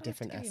in a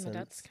different essence. My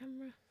dad's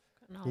camera.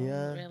 I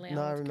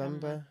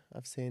remember. Camera.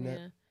 I've seen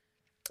it.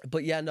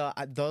 But yeah, no,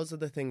 those are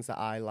the things that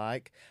I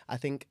like. I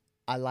think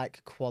I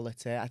like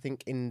quality. I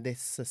think in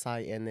this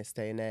society, in this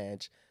day and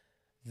age,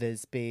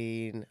 there's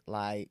been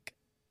like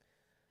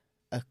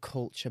a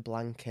culture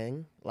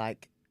blanking.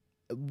 Like,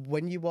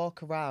 when you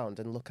walk around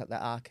and look at the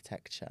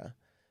architecture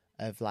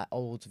of like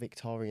old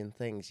Victorian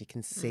things, you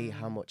can see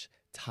how much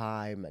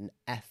time and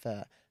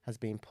effort has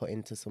been put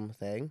into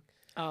something.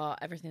 Oh,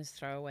 everything's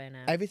throwaway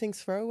now.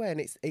 Everything's throwaway,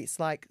 and it's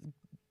like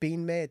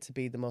being made to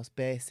be the most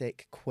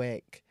basic,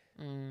 quick,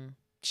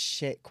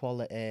 shit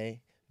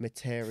quality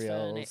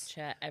materials,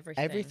 furniture,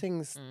 everything.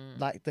 Everything's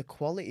like, the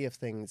quality of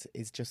things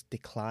is just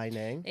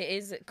declining. It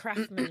is.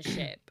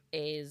 Craftsmanship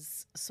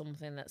is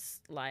something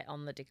that's like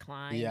on the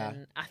decline. Yeah.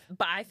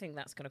 But I think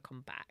that's going to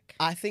come back.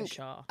 I think for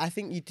sure. I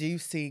think you do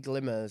see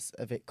glimmers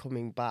of it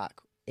coming back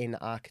in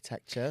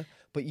architecture,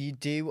 but you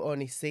do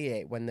only see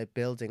it when they're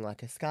building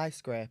like a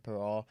skyscraper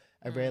or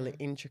a really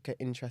intricate,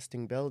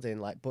 interesting building.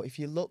 Like, but if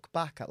you look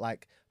back at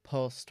like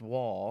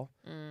post-war,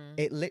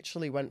 it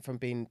literally went from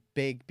being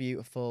big,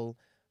 beautiful,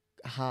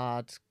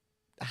 hard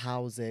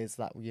houses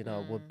that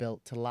were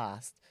built to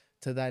last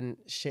to then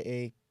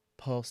shitty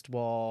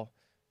post-war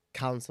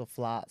council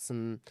flats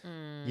and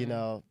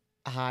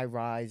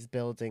high-rise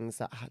buildings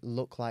that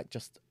look like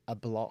just a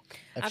block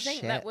of shit. I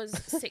think that was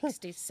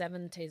 60s,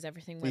 70s.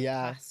 Everything went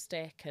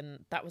plastic,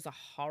 and that was a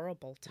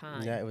horrible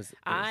time. Yeah, it was.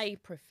 I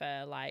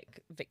prefer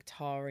like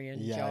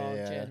Victorian,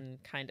 Georgian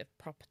kind of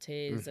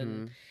properties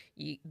and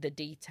the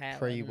detail.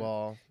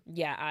 Pre-war.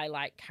 Yeah, I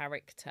like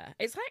character.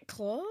 It's like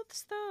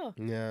clothes, though.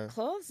 Yeah.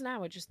 Clothes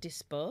now are just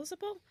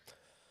disposable.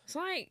 It's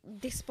like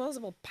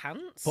disposable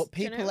pants. But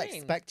Do you know people what I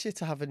mean? expect you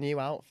to have a new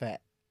outfit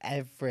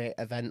every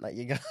event that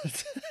you go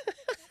to.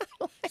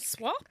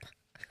 Swap?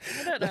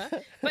 I don't know.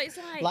 But it's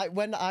like... Like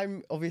when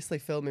I'm obviously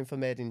filming for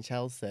Made in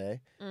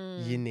Chelsea,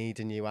 you need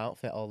a new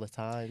outfit all the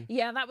time.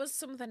 Yeah, that was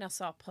something I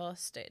saw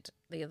posted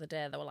the other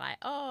day. They were like,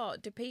 oh,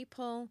 do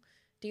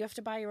you have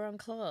to buy your own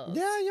clothes?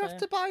 Yeah, you have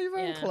to buy your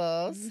own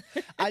clothes.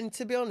 And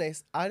to be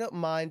honest, I don't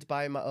mind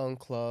buying my own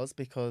clothes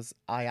because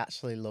I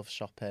actually love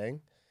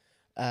shopping.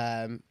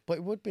 But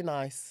it would be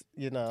nice,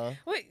 Well,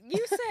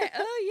 you say,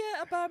 oh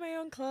yeah, I buy my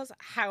own clothes.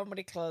 How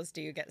many clothes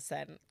do you get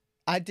sent?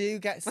 I do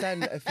get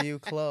sent a few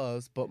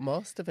clothes, but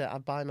most of it I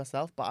buy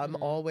myself. But I'm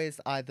always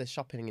either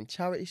shopping in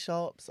charity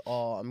shops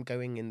or I'm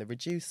going in the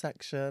reduced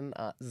section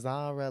at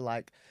Zara.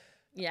 Like,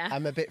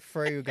 I'm a bit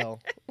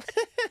frugal.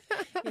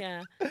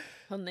 Yeah,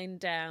 hunting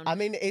down. I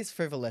mean, it is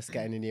frivolous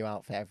getting a new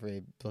outfit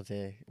every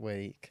bloody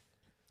week.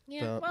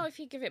 Yeah, well, if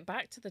you give it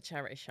back to the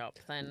charity shop,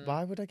 then...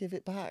 Why would I give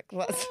it back?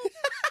 That's...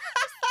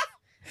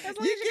 As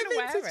long as you're going to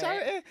wear it.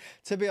 Charity.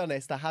 To be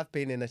honest, I have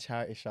been in a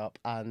charity shop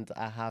and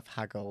I have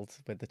haggled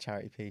with the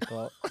charity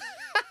people.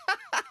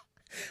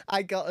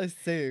 I got a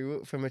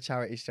suit from a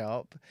charity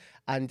shop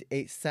and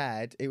it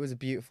said it was a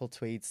beautiful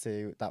tweed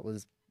suit that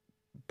was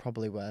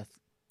probably worth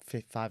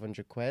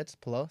 500 quid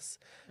plus.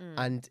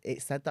 And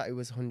it said that it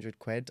was 100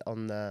 quid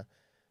on the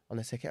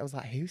ticket. I was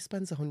like, who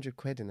spends 100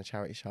 quid in a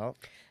charity shop?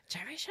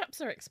 Charity shops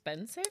are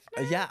expensive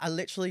now. Yeah, I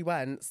literally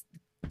went,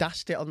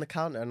 dashed it on the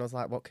counter and I was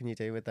like, what can you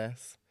do with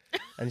this?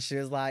 And she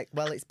was like,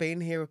 well, it's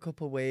been here a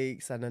couple of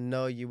weeks and I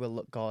know you will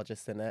look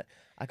gorgeous in it.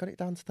 I got it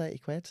down to 30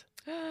 quid.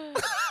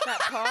 That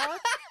poor.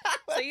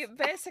 So you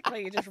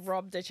just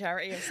robbed a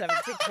charity of 70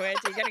 quid.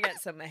 You're going to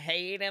get some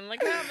hate in the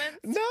comments.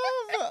 No,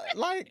 but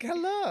like,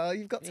 hello,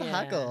 you've got to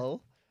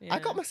haggle. Yeah. I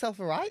got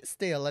myself a right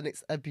steal and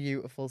it's a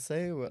beautiful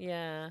suit.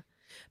 Yeah.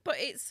 But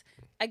it's,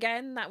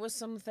 again, that was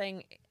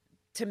something,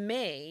 to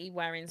me,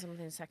 wearing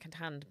something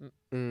secondhand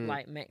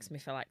like makes me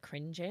feel like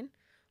cringing.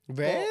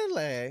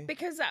 Really?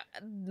 Because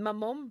my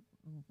mum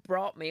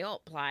brought me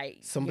up like...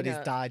 Somebody's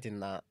died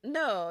in that.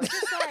 No,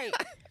 just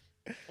like...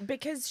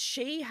 because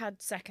she had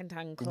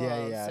second-hand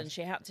clothes and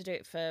she had to do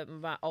it for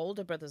my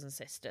older brothers and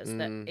sisters,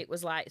 that it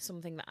was like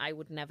something that I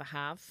would never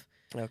have.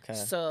 Okay.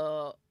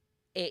 So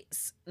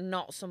it's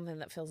not something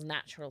that feels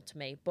natural to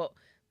me. But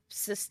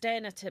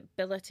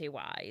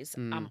sustainability-wise,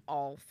 I'm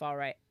all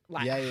for it.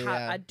 Like,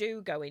 I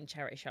do go in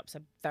charity shops. I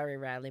very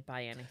rarely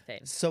buy anything.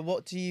 So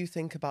what do you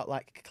think about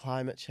like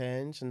climate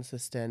change and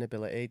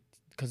sustainability?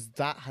 Because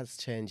that has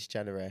changed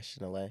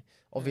generationally.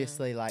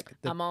 Obviously, like...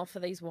 I'm all for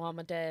these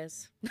warmer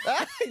days.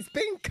 It's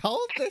been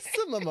cold this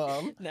summer,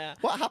 Mum. No.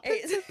 What happened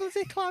to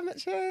bloody climate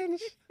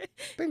change?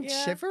 Been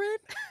shivering?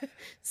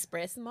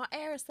 Spray some more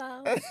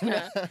aerosols.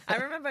 No. I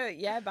remember,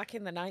 back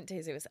in the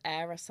 90s, it was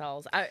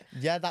aerosols. That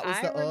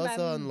was the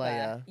ozone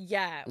layer.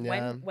 Yeah,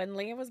 when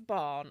Leah was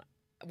born...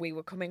 we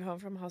were coming home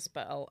from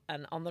hospital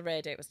and on the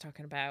radio it was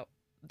talking about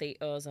the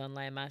ozone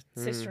layer. My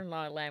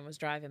sister-in-law Elaine was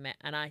driving me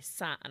and I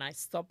sat and I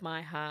sobbed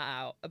my heart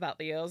out about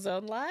the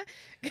ozone layer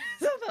because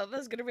I thought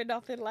there's going to be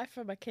nothing left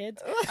for my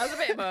kids. I was a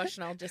bit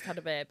emotional, just had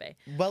a baby.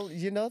 Well,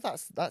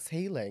 that's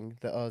healing,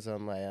 the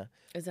ozone layer.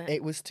 Is it?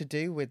 It was to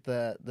do with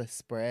the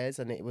sprays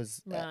and it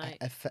was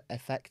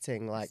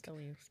affecting like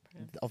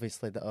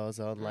obviously the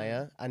ozone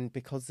layer, and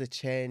because they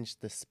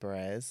changed the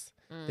sprays,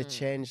 they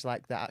changed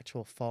like the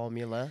actual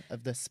formula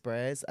of the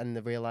sprays and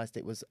they realised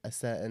it was a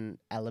certain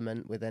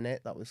element within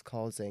it that was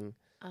causing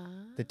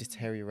the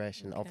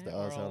deterioration of the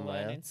ozone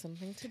layer. Learning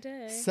something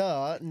today.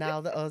 So now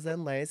the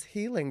ozone layer is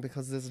healing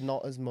because there's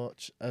not as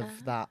much of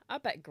that. I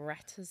bet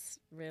Greta's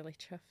really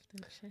chuffed,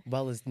 isn't she?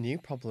 Well, there's new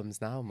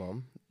problems now,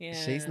 Mum. Yeah.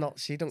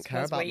 She don't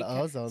care about the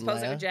ozone layer.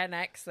 Suppose it was Gen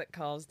X that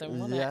caused them,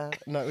 wasn't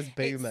it? No, it was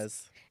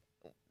boomers.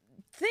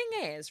 Thing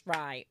is,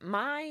 right,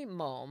 my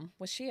mum,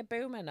 was she a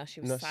boomer? No, she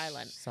was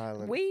silent.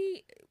 Silent.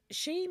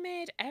 She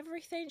made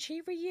everything.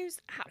 She reused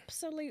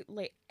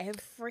absolutely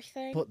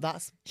everything. But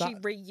she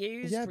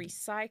reused,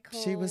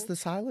 recycled. She was the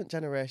silent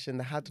generation.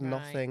 They had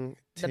nothing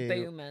to... The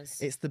boomers.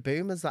 It's the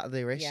boomers that are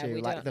their issue, we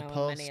like the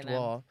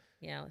post-war.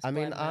 Yeah, I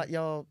mean, aren't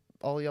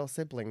all your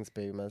siblings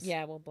boomers?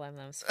 Yeah, we'll blame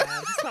them. It's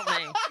fine. It's not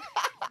me.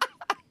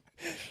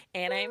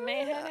 It ain't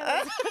me.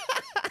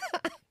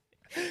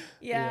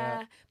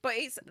 Yeah, but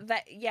it's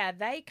that. Yeah,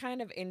 they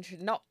kind of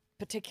not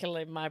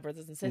particularly my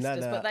brothers and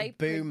sisters, No, but they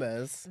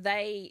boomers.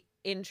 they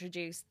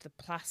introduced the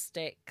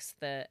plastics,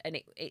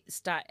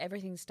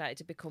 everything started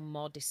to become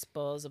more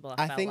disposable.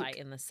 I felt think like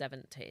in the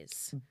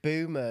 70s.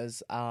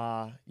 Boomers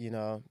are,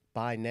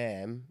 by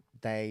name,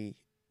 they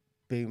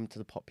boomed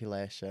the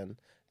population.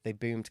 They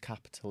boomed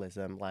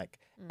capitalism. Like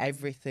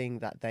everything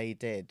that they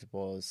did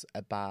was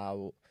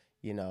about,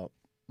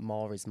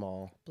 more is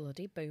more.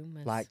 Bloody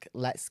boomers. Like,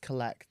 let's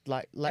collect.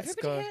 Like, let's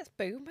Everybody go. hates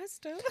boomers,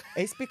 don't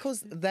It's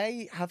because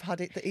they have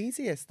had it the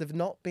easiest. They've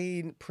not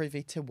been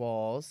privy to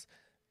wars.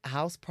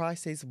 House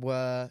prices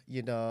were,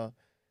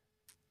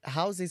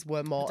 houses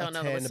were more I don't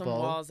know, there were some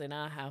attainable. wars in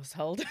our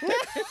household.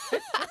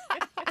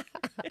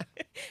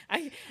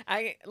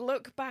 I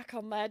look back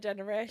on their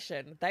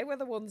generation, they were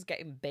the ones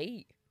getting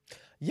beat.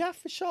 Yeah,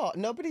 for sure.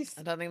 Nobody's.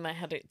 I don't think they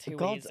had it too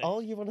God, easy.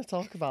 all you want to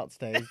talk about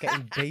today is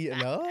getting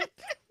beaten up.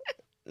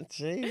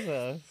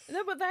 Jesus.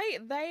 No, but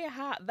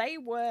they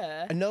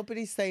were. And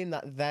nobody's saying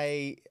that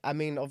I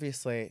mean,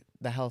 obviously,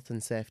 the health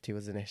and safety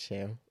was an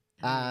issue.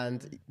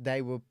 And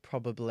they were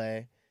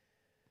probably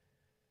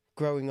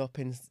growing up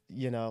in,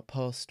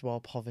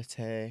 post-war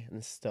poverty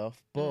and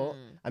stuff. But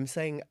I'm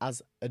saying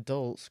as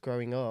adults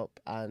growing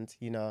up and,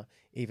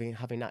 even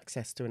having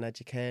access to an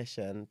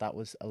education, that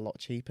was a lot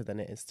cheaper than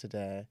it is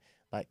today.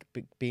 Like,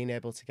 being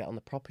able to get on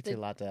the property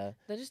ladder.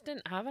 They just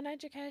didn't have an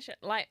education.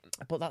 Like,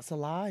 But that's a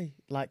lie.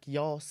 Like,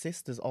 your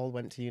sisters all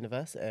went to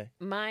university.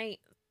 my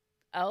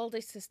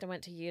eldest sister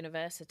went to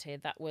university.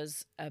 That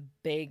was a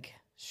big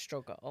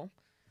struggle.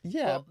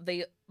 Yeah.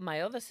 But my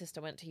other sister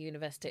went to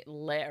university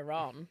later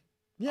on.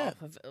 Yeah.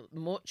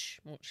 Much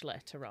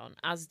later on,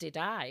 as did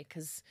I,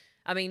 because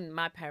I mean,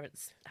 my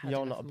parents had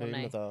You're enough not a boomer,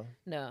 money, though.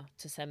 no,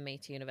 to send me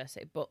to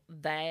university, but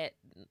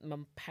my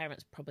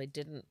parents probably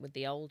didn't with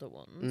the older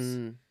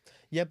ones.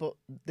 Yeah, but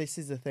this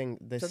is the thing.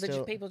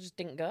 So people just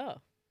didn't go.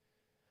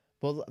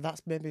 Well,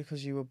 that's maybe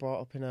because you were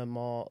brought up in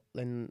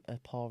a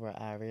poorer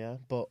area,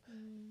 but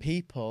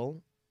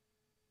people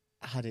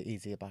had it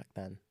easier back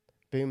then.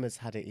 Boomers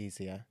had it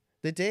easier.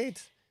 They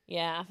did.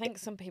 Yeah, I think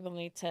some people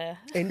need to.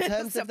 In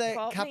terms of the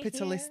support me here.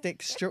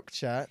 capitalistic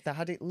structure, they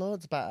had it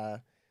loads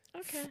better.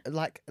 Okay.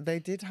 Like, they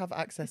did have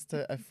access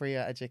to a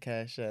freer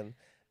education.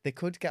 They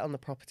could get on the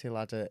property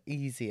ladder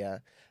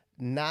easier.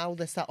 Now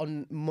they're sat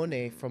on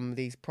money from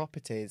these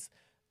properties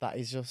that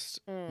is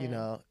just,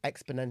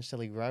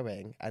 exponentially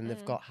growing, and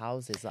they've got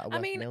houses that are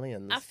worth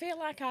millions. I feel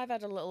like I've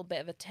had a little bit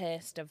of a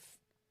taste of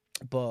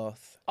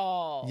Both.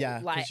 all. Yeah,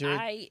 'cause like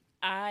you're-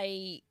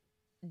 I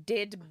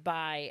did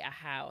buy a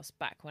house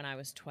back when I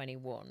was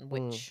 21,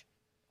 which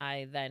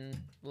I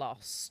then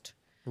lost.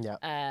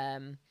 Yeah.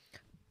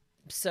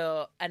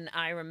 So, and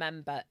I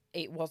remember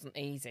it wasn't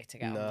easy to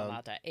get on the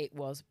ladder. It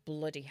was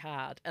bloody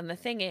hard. And the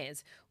thing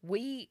is,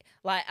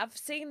 I've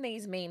seen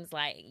these memes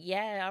like,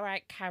 yeah, all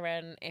right,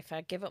 Karen, if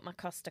I give up my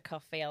Costa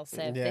coffee, I'll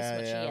save this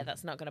much a year.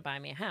 That's not going to buy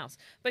me a house.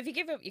 But if you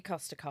give up your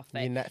Costa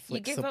coffee, Your Netflix you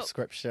give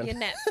subscription. up your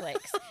Netflix,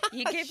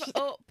 you give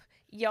up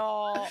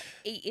your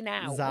eating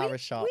out. Zara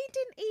shop. We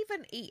didn't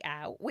even eat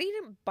out. We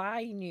didn't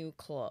buy new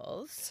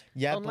clothes.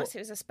 Yeah, unless but it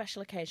was a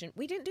special occasion.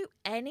 We didn't do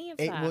any of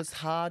it that. was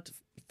hard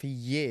for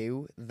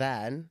you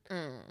then.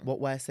 What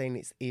we're saying,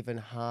 it's even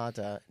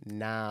harder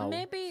now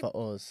Maybe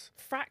for us.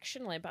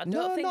 fractionally, but I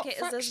No, don't think not it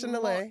is as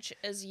fractionally, much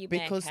as you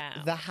Because make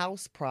out. the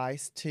house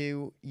price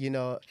to,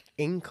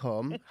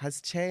 income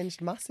has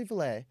changed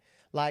massively.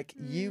 Like,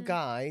 you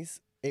guys,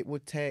 it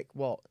would take,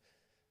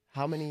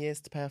 how many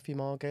years to pay off your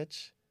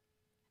mortgage?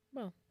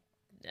 Well,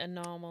 a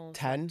normal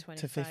 10 to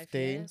 25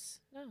 15. Years.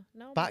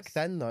 No. Back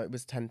then, though, it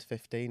was 10 to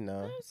 15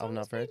 now, it's on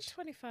almost been average.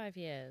 25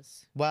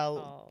 years. Well,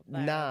 or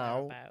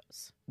now,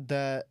 thereabouts.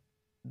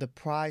 the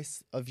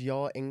price of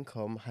your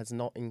income has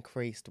not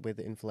increased with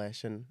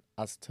inflation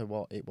as to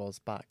what it was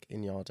back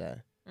in your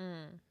day.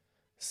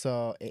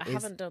 So I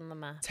haven't done the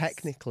maths.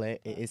 technically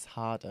it is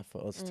harder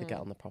for us to get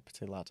on the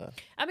property ladder.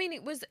 I mean,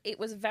 it was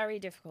very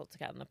difficult to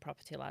get on the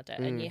property ladder,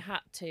 and you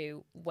had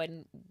to.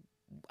 When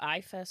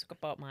I first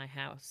bought my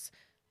house,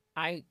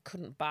 I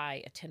couldn't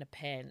buy a tin of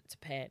paint to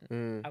paint.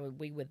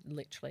 We were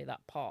literally that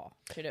poor.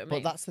 Do you know what I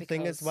mean? But that's the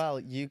thing as well.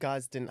 You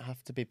guys didn't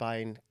have to be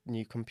buying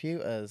new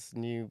computers,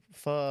 new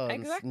phones.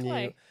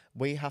 Exactly.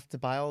 We have to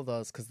buy all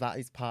those because that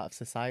is part of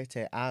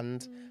society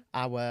and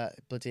our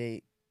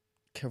bloody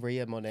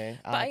career money.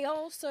 But I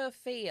also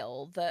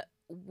feel that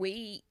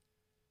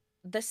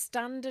the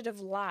standard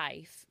of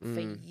life for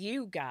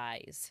you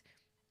guys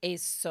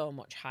is so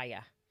much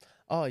higher.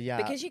 Oh, yeah.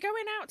 Because you're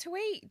going out to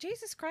eat.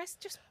 Jesus Christ,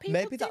 just people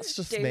Maybe that's didn't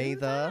just do me,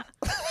 though.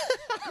 that.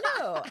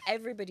 No,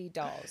 everybody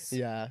does.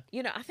 Yeah.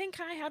 I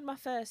think I had my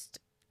first,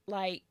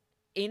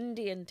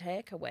 Indian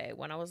takeaway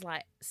when I was,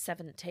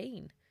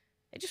 17.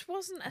 It just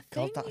wasn't a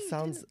thing. God, that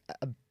sounds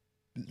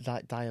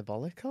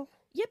diabolical.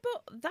 Yeah,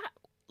 but that...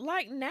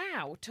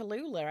 now,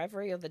 Tallulah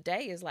every other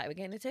day is we're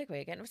getting a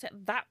takeaway,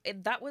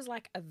 that was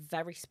a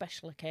very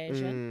special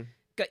occasion.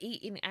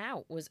 Eating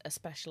out was a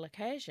special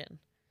occasion.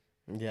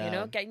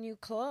 Yeah. Getting new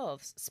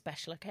clothes,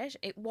 special occasion.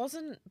 It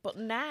wasn't, but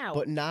now.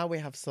 But now we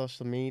have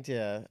social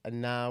media,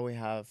 and now we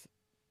have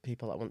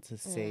people that want to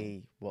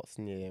see what's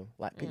new.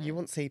 Like, you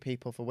won't see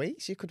people for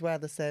weeks. You could wear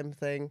the same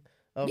thing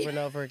over and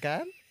over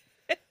again.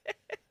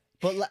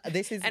 But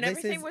this is... And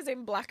everything was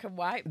in black and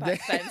white back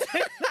then.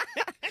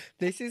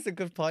 This is a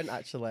good point,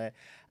 actually.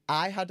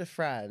 I had a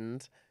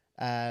friend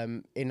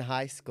in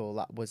high school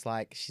that was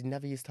like, she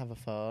never used to have a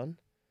phone.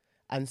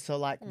 And so,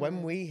 like,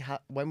 when we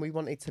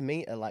wanted to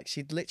meet her, like,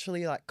 she'd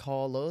literally, like,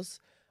 call us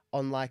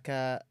on, like,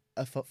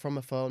 from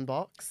a phone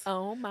box.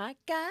 Oh, my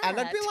God. And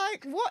I'd be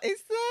like, what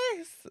is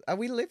this? Are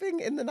we living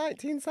in the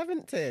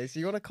 1970s?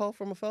 You want to call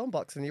from a phone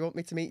box and you want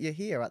me to meet you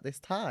here at this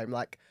time?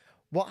 Like,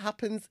 what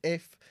happens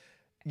if,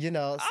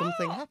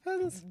 something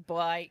happens?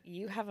 Boy,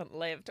 you haven't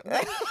lived.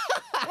 Like,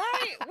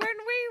 when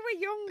we were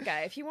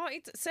younger, if you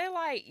wanted to, say,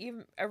 like,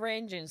 you're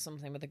arranging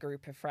something with a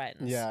group of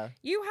friends,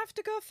 you have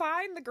to go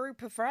find the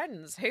group of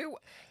friends who,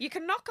 you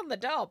can knock on the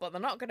door, but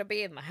they're not going to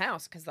be in the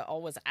house because they're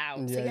always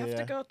out. So you have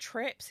to go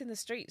trips in the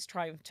streets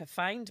trying to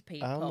find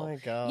people. Oh, my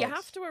God. You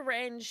have to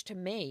arrange to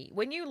meet.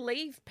 When you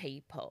leave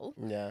people,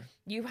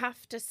 you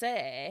have to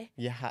say...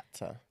 You had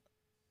to.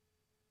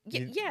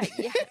 You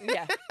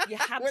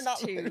had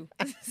to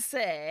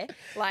say,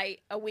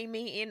 like, are we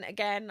meeting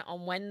again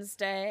on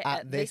Wednesday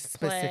at this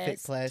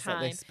specific place time?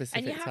 At this specific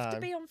and you have time.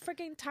 to be on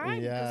frigging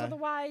time because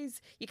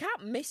otherwise you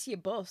can't miss your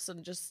bus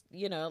and just,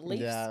 leave.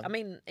 Yeah. I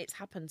mean, it's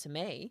happened to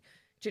me.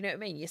 Do you know what I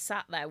mean? You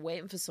sat there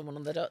waiting for someone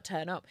and they don't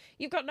turn up.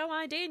 You've got no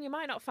idea and you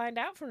might not find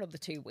out for another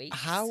 2 weeks.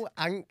 How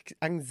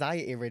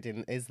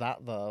anxiety-ridden is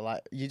that, though?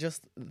 Like,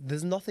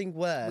 there's nothing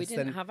worse We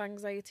didn't than... have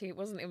anxiety. It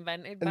wasn't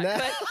invented back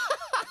then.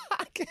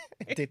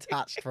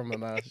 Detached from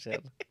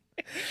emotion.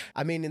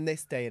 I mean, in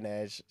this day and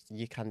age,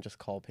 you can just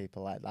call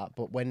people like that.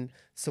 But when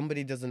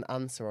somebody doesn't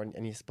answer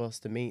and you're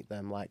supposed to meet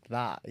them like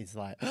that, is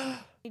like...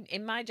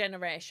 In my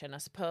generation, I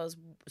suppose,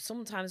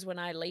 sometimes when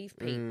I leave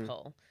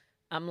people...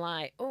 I'm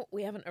like, oh,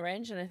 we haven't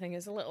arranged anything.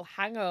 It's a little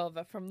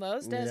hangover from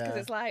those days because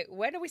it's like,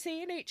 when are we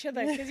seeing each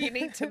other? Because you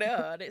need to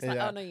know. And it's like,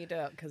 oh, no, you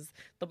don't because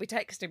they'll be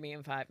texting me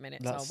in 5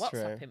 minutes That's or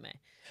WhatsApping me.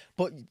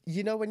 But,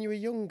 when you were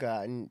younger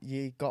and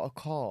you got a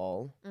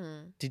call,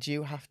 did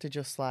you have to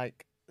just,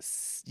 like,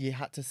 you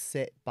had to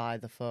sit by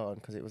the phone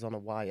because it was on a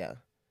wire?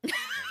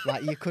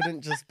 Like, you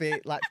couldn't just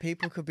be, like,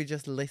 people could be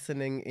just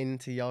listening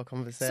into your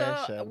conversation.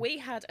 So we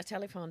had a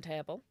telephone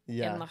table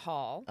in the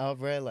hall. Oh,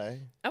 really?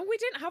 And we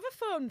didn't have a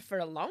phone for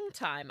a long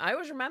time. I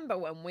always remember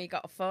when we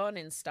got a phone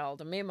installed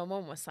and me and my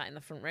mum were sat in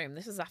the front room.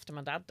 This is after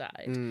my dad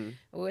died.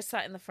 We were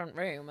sat in the front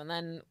room and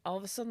then all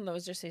of a sudden there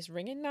was just this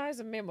ringing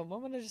noise and me and my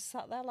mum just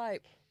sat there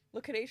like,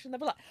 looking at each other and they'd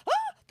be like,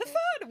 oh, the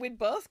phone! And we'd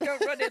both go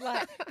running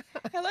like,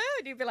 hello?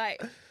 And you'd be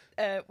like,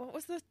 what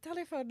was the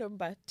telephone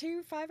number?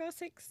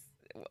 2506?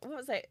 What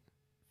was it?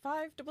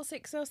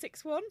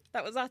 566061.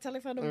 That was our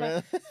telephone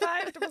number.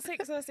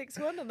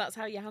 566061, and that's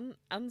how you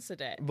answered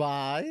it.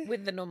 Why?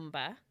 With the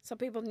number, so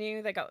people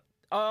knew they got.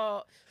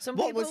 Oh, some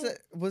what people.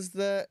 Was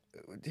it?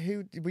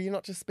 Who were you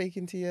not just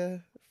speaking to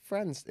your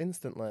friends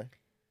instantly,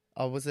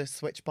 or was there a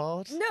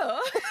switchboard?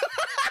 No.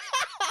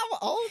 How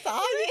old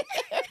are you?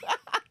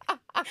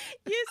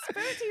 You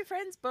spoke to your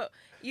friends, but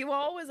you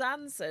always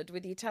answered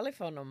with your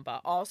telephone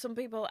number, or some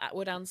people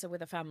would answer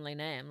with a family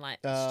name, like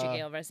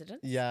Studio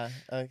Residence. Yeah,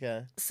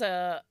 okay.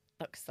 So,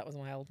 because that was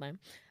my old name.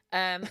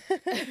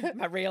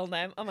 My real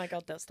name. Oh my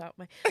God, don't start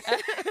me.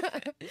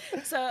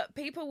 So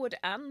people would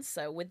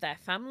answer with their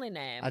family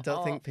name. I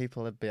don't think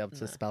people would be able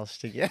to spell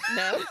Studio.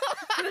 No,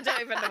 I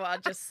don't even know what I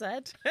just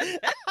said.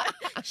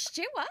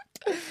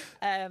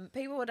 Stuart.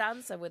 People would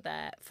answer with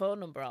their phone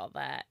number or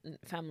their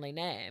family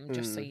name,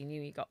 just so you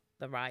knew you got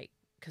the right.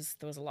 Because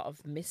there was a lot of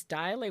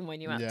misdialing when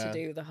you had to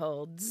do the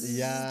whole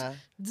all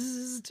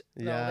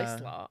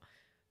this lot.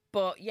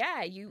 But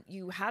yeah,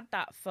 you had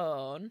that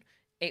phone.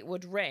 It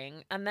would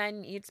ring, and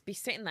then you'd be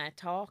sitting there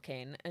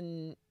talking,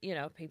 and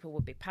people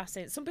would be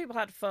passing. Some people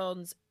had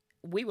phones.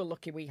 We were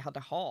lucky we had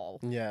a hall.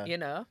 Yeah,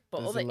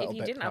 but if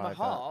you didn't have a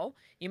hall,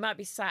 you might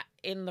be sat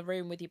in the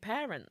room with your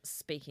parents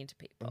speaking to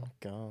people. Oh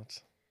God,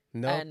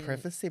 no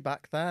privacy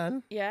back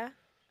then. Yeah.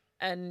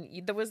 And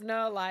there was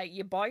no, like,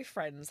 your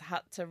boyfriends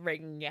had to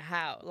ring your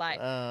house. Like,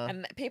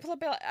 and people would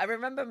be like, I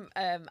remember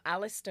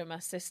Alistair, my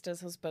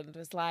sister's husband,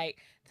 was like,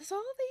 there's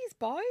all these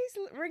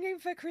boys ringing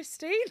for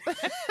Christine.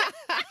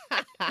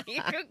 You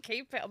couldn't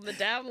keep it on the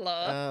down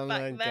low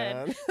back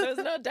then. God. There was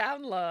no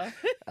down low.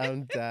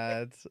 I'm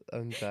dead.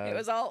 It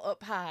was all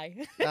up high.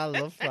 I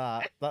love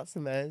that. That's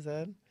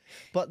amazing.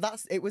 But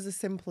it was a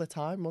simpler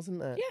time,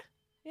 wasn't it?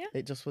 Yeah.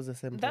 It just was a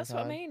simpler time. That's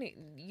what I mean.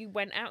 You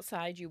went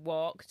outside, you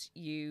walked,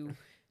 you...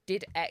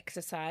 did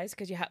exercise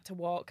because you had to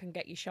walk and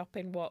get your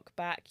shopping, walk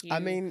back. I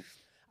mean,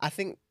 I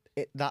think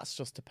that's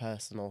just a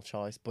personal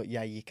choice, but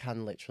yeah, you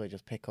can literally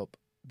just pick up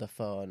the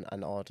phone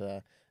and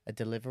order a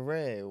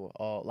Deliveroo,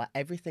 or like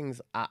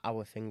everything's at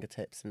our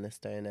fingertips in this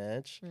day and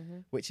age,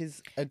 which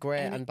is a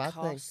great and bad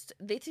thing.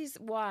 This is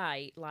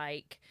why,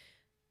 like,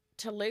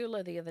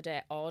 Tallulah the other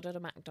day ordered a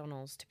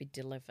McDonald's to be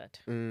delivered.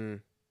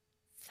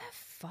 The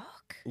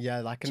fuck? Yeah,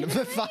 like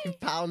another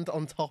 £5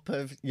 on top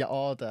of your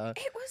order.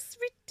 It was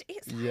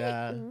it's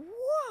like,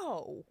 whoa.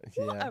 whoa,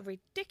 what Yeah. a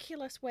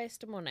ridiculous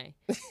waste of money.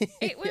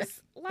 It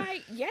was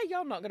like, yeah,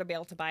 you're not going to be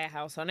able to buy a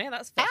house on it.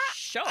 That's for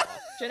sure.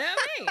 Do you know what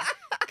I mean?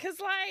 Because,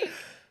 like,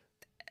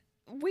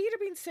 we'd have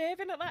been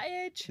saving at that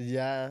age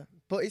Yeah.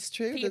 But it's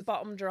true. for your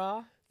bottom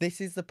drawer. This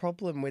is the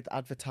problem with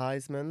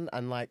advertisement,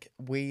 and like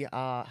we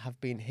have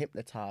been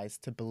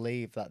hypnotized to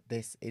believe that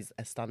this is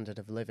a standard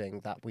of living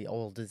that we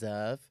all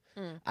deserve,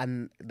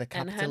 and the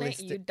And, honey,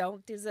 capitalistic. you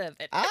don't deserve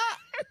it.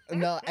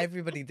 No,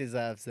 everybody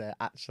deserves it.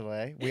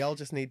 Actually, we all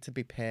just need to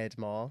be paid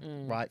more,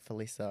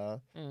 rightfully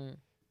so.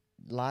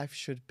 Life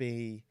should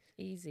be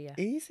Easier.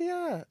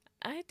 easier.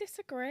 I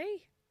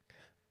disagree.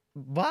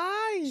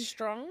 Why?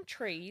 Strong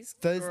trees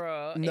There's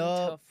grow in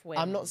no. tough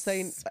winds. I'm not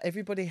saying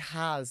everybody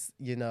has,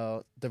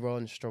 their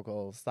own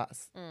struggles.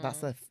 That's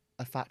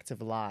a fact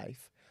of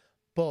life.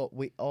 But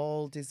we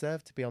all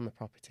deserve to be on the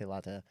property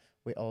ladder.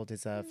 We all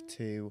deserve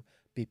to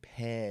be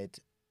paid,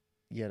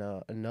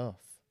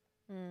 enough.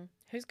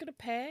 Who's gonna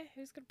pay?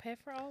 Who's gonna pay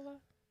for all that?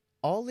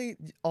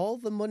 All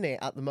the money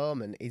at the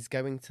moment is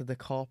going to the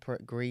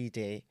corporate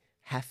greedy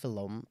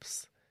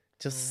heffalumps,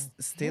 just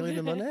stealing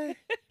the money.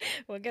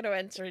 We're going to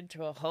enter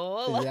into a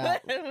whole. Yeah,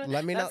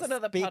 let me That's not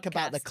another speak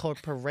about the podcast.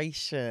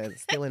 corporation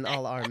stealing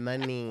all our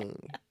money.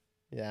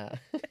 Yeah.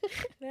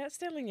 They're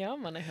stealing your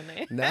money,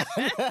 honey. No,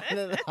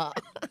 they're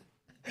not.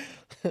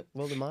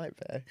 Well, they might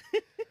be.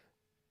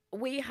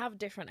 We have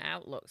different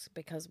outlooks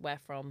because we're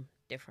from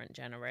different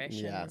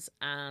generations,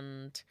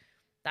 and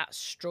that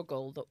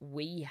struggle that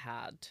we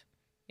had,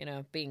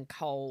 being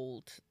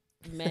cold,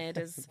 made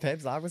us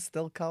Babes, I was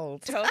still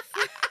cold. tough.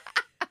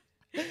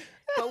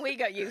 But we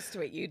got used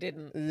to it. You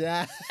didn't.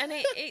 Yeah. And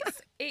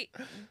it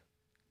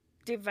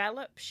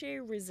develops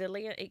you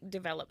resilient. It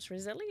develops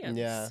resilience.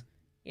 Yeah.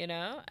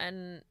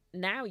 And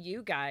now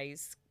you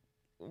guys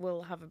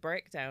will have a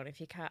breakdown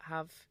if you can't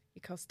have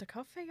your Costa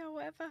coffee or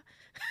whatever.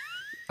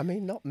 I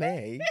mean, not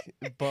me,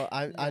 but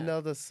I No.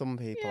 know there's some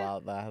people Yeah.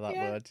 out there that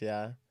Yeah. would,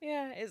 yeah.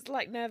 Yeah, it's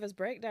like nervous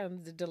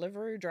breakdowns. The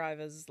delivery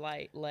drivers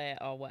like late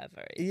or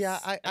whatever. It's Yeah,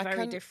 I a very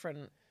can-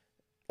 different.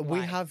 We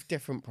life. have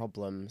different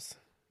problems.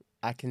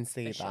 I can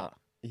see For that. sure.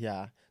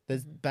 Yeah.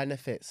 There's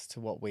benefits to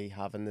what we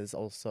have, and there's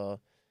also,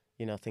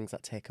 things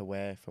that take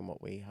away from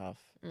what we have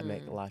and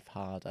make life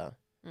harder.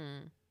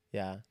 Mm.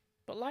 Yeah.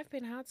 But life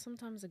being hard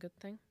sometimes is a good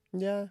thing.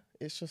 Yeah.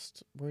 It's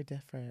just, we're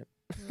different.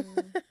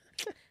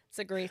 It's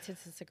agree to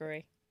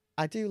disagree.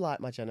 I do like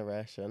my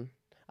generation.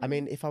 I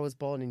mean, if I was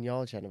born in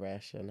your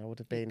generation, I would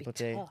have been, Be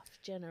buddy. tough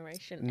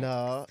generation.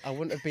 No, I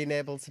wouldn't have been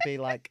able to be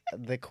like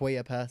the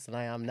queer person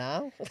I am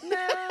now.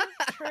 No,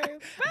 true. Well,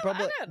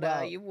 Probably- I don't know.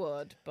 well, You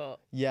would, but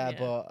Yeah,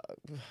 but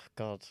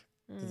God,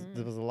 Mm.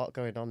 there was a lot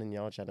going on in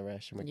your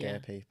generation with Yeah.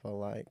 gay people.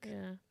 Like,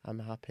 yeah, I'm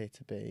happy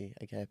to be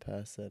a gay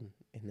person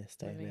in this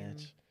day and Brilliant.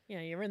 age.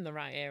 yeah, you're in the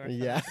right era. For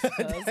Yeah, that,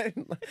 I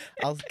suppose.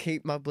 I'll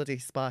keep my bloody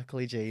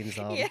sparkly jeans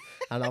on, Yeah.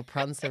 and I'll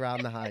prance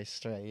around the high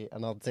street,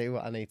 and I'll do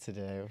what I need to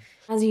do.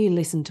 As you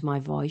listen to my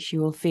voice, you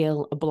will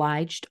feel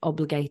obliged,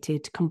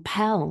 obligated,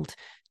 compelled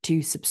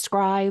to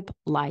subscribe,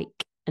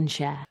 like, and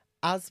share.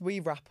 As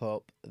we wrap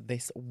up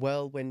this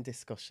whirlwind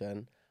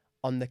discussion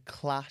on the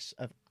clash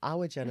of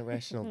our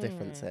generational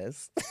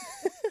differences,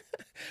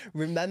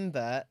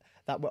 remember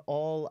that we're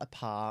all a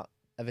part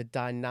of a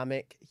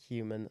dynamic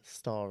human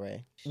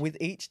story, with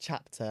each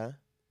chapter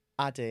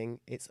adding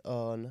its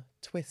own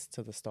twist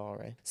to the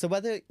story. So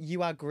whether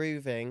you are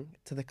grooving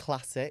to the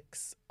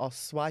classics or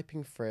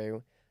swiping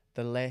through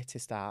the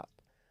latest app,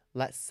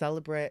 let's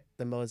celebrate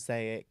the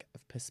mosaic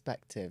of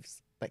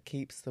perspectives that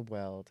keeps the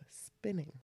world spinning.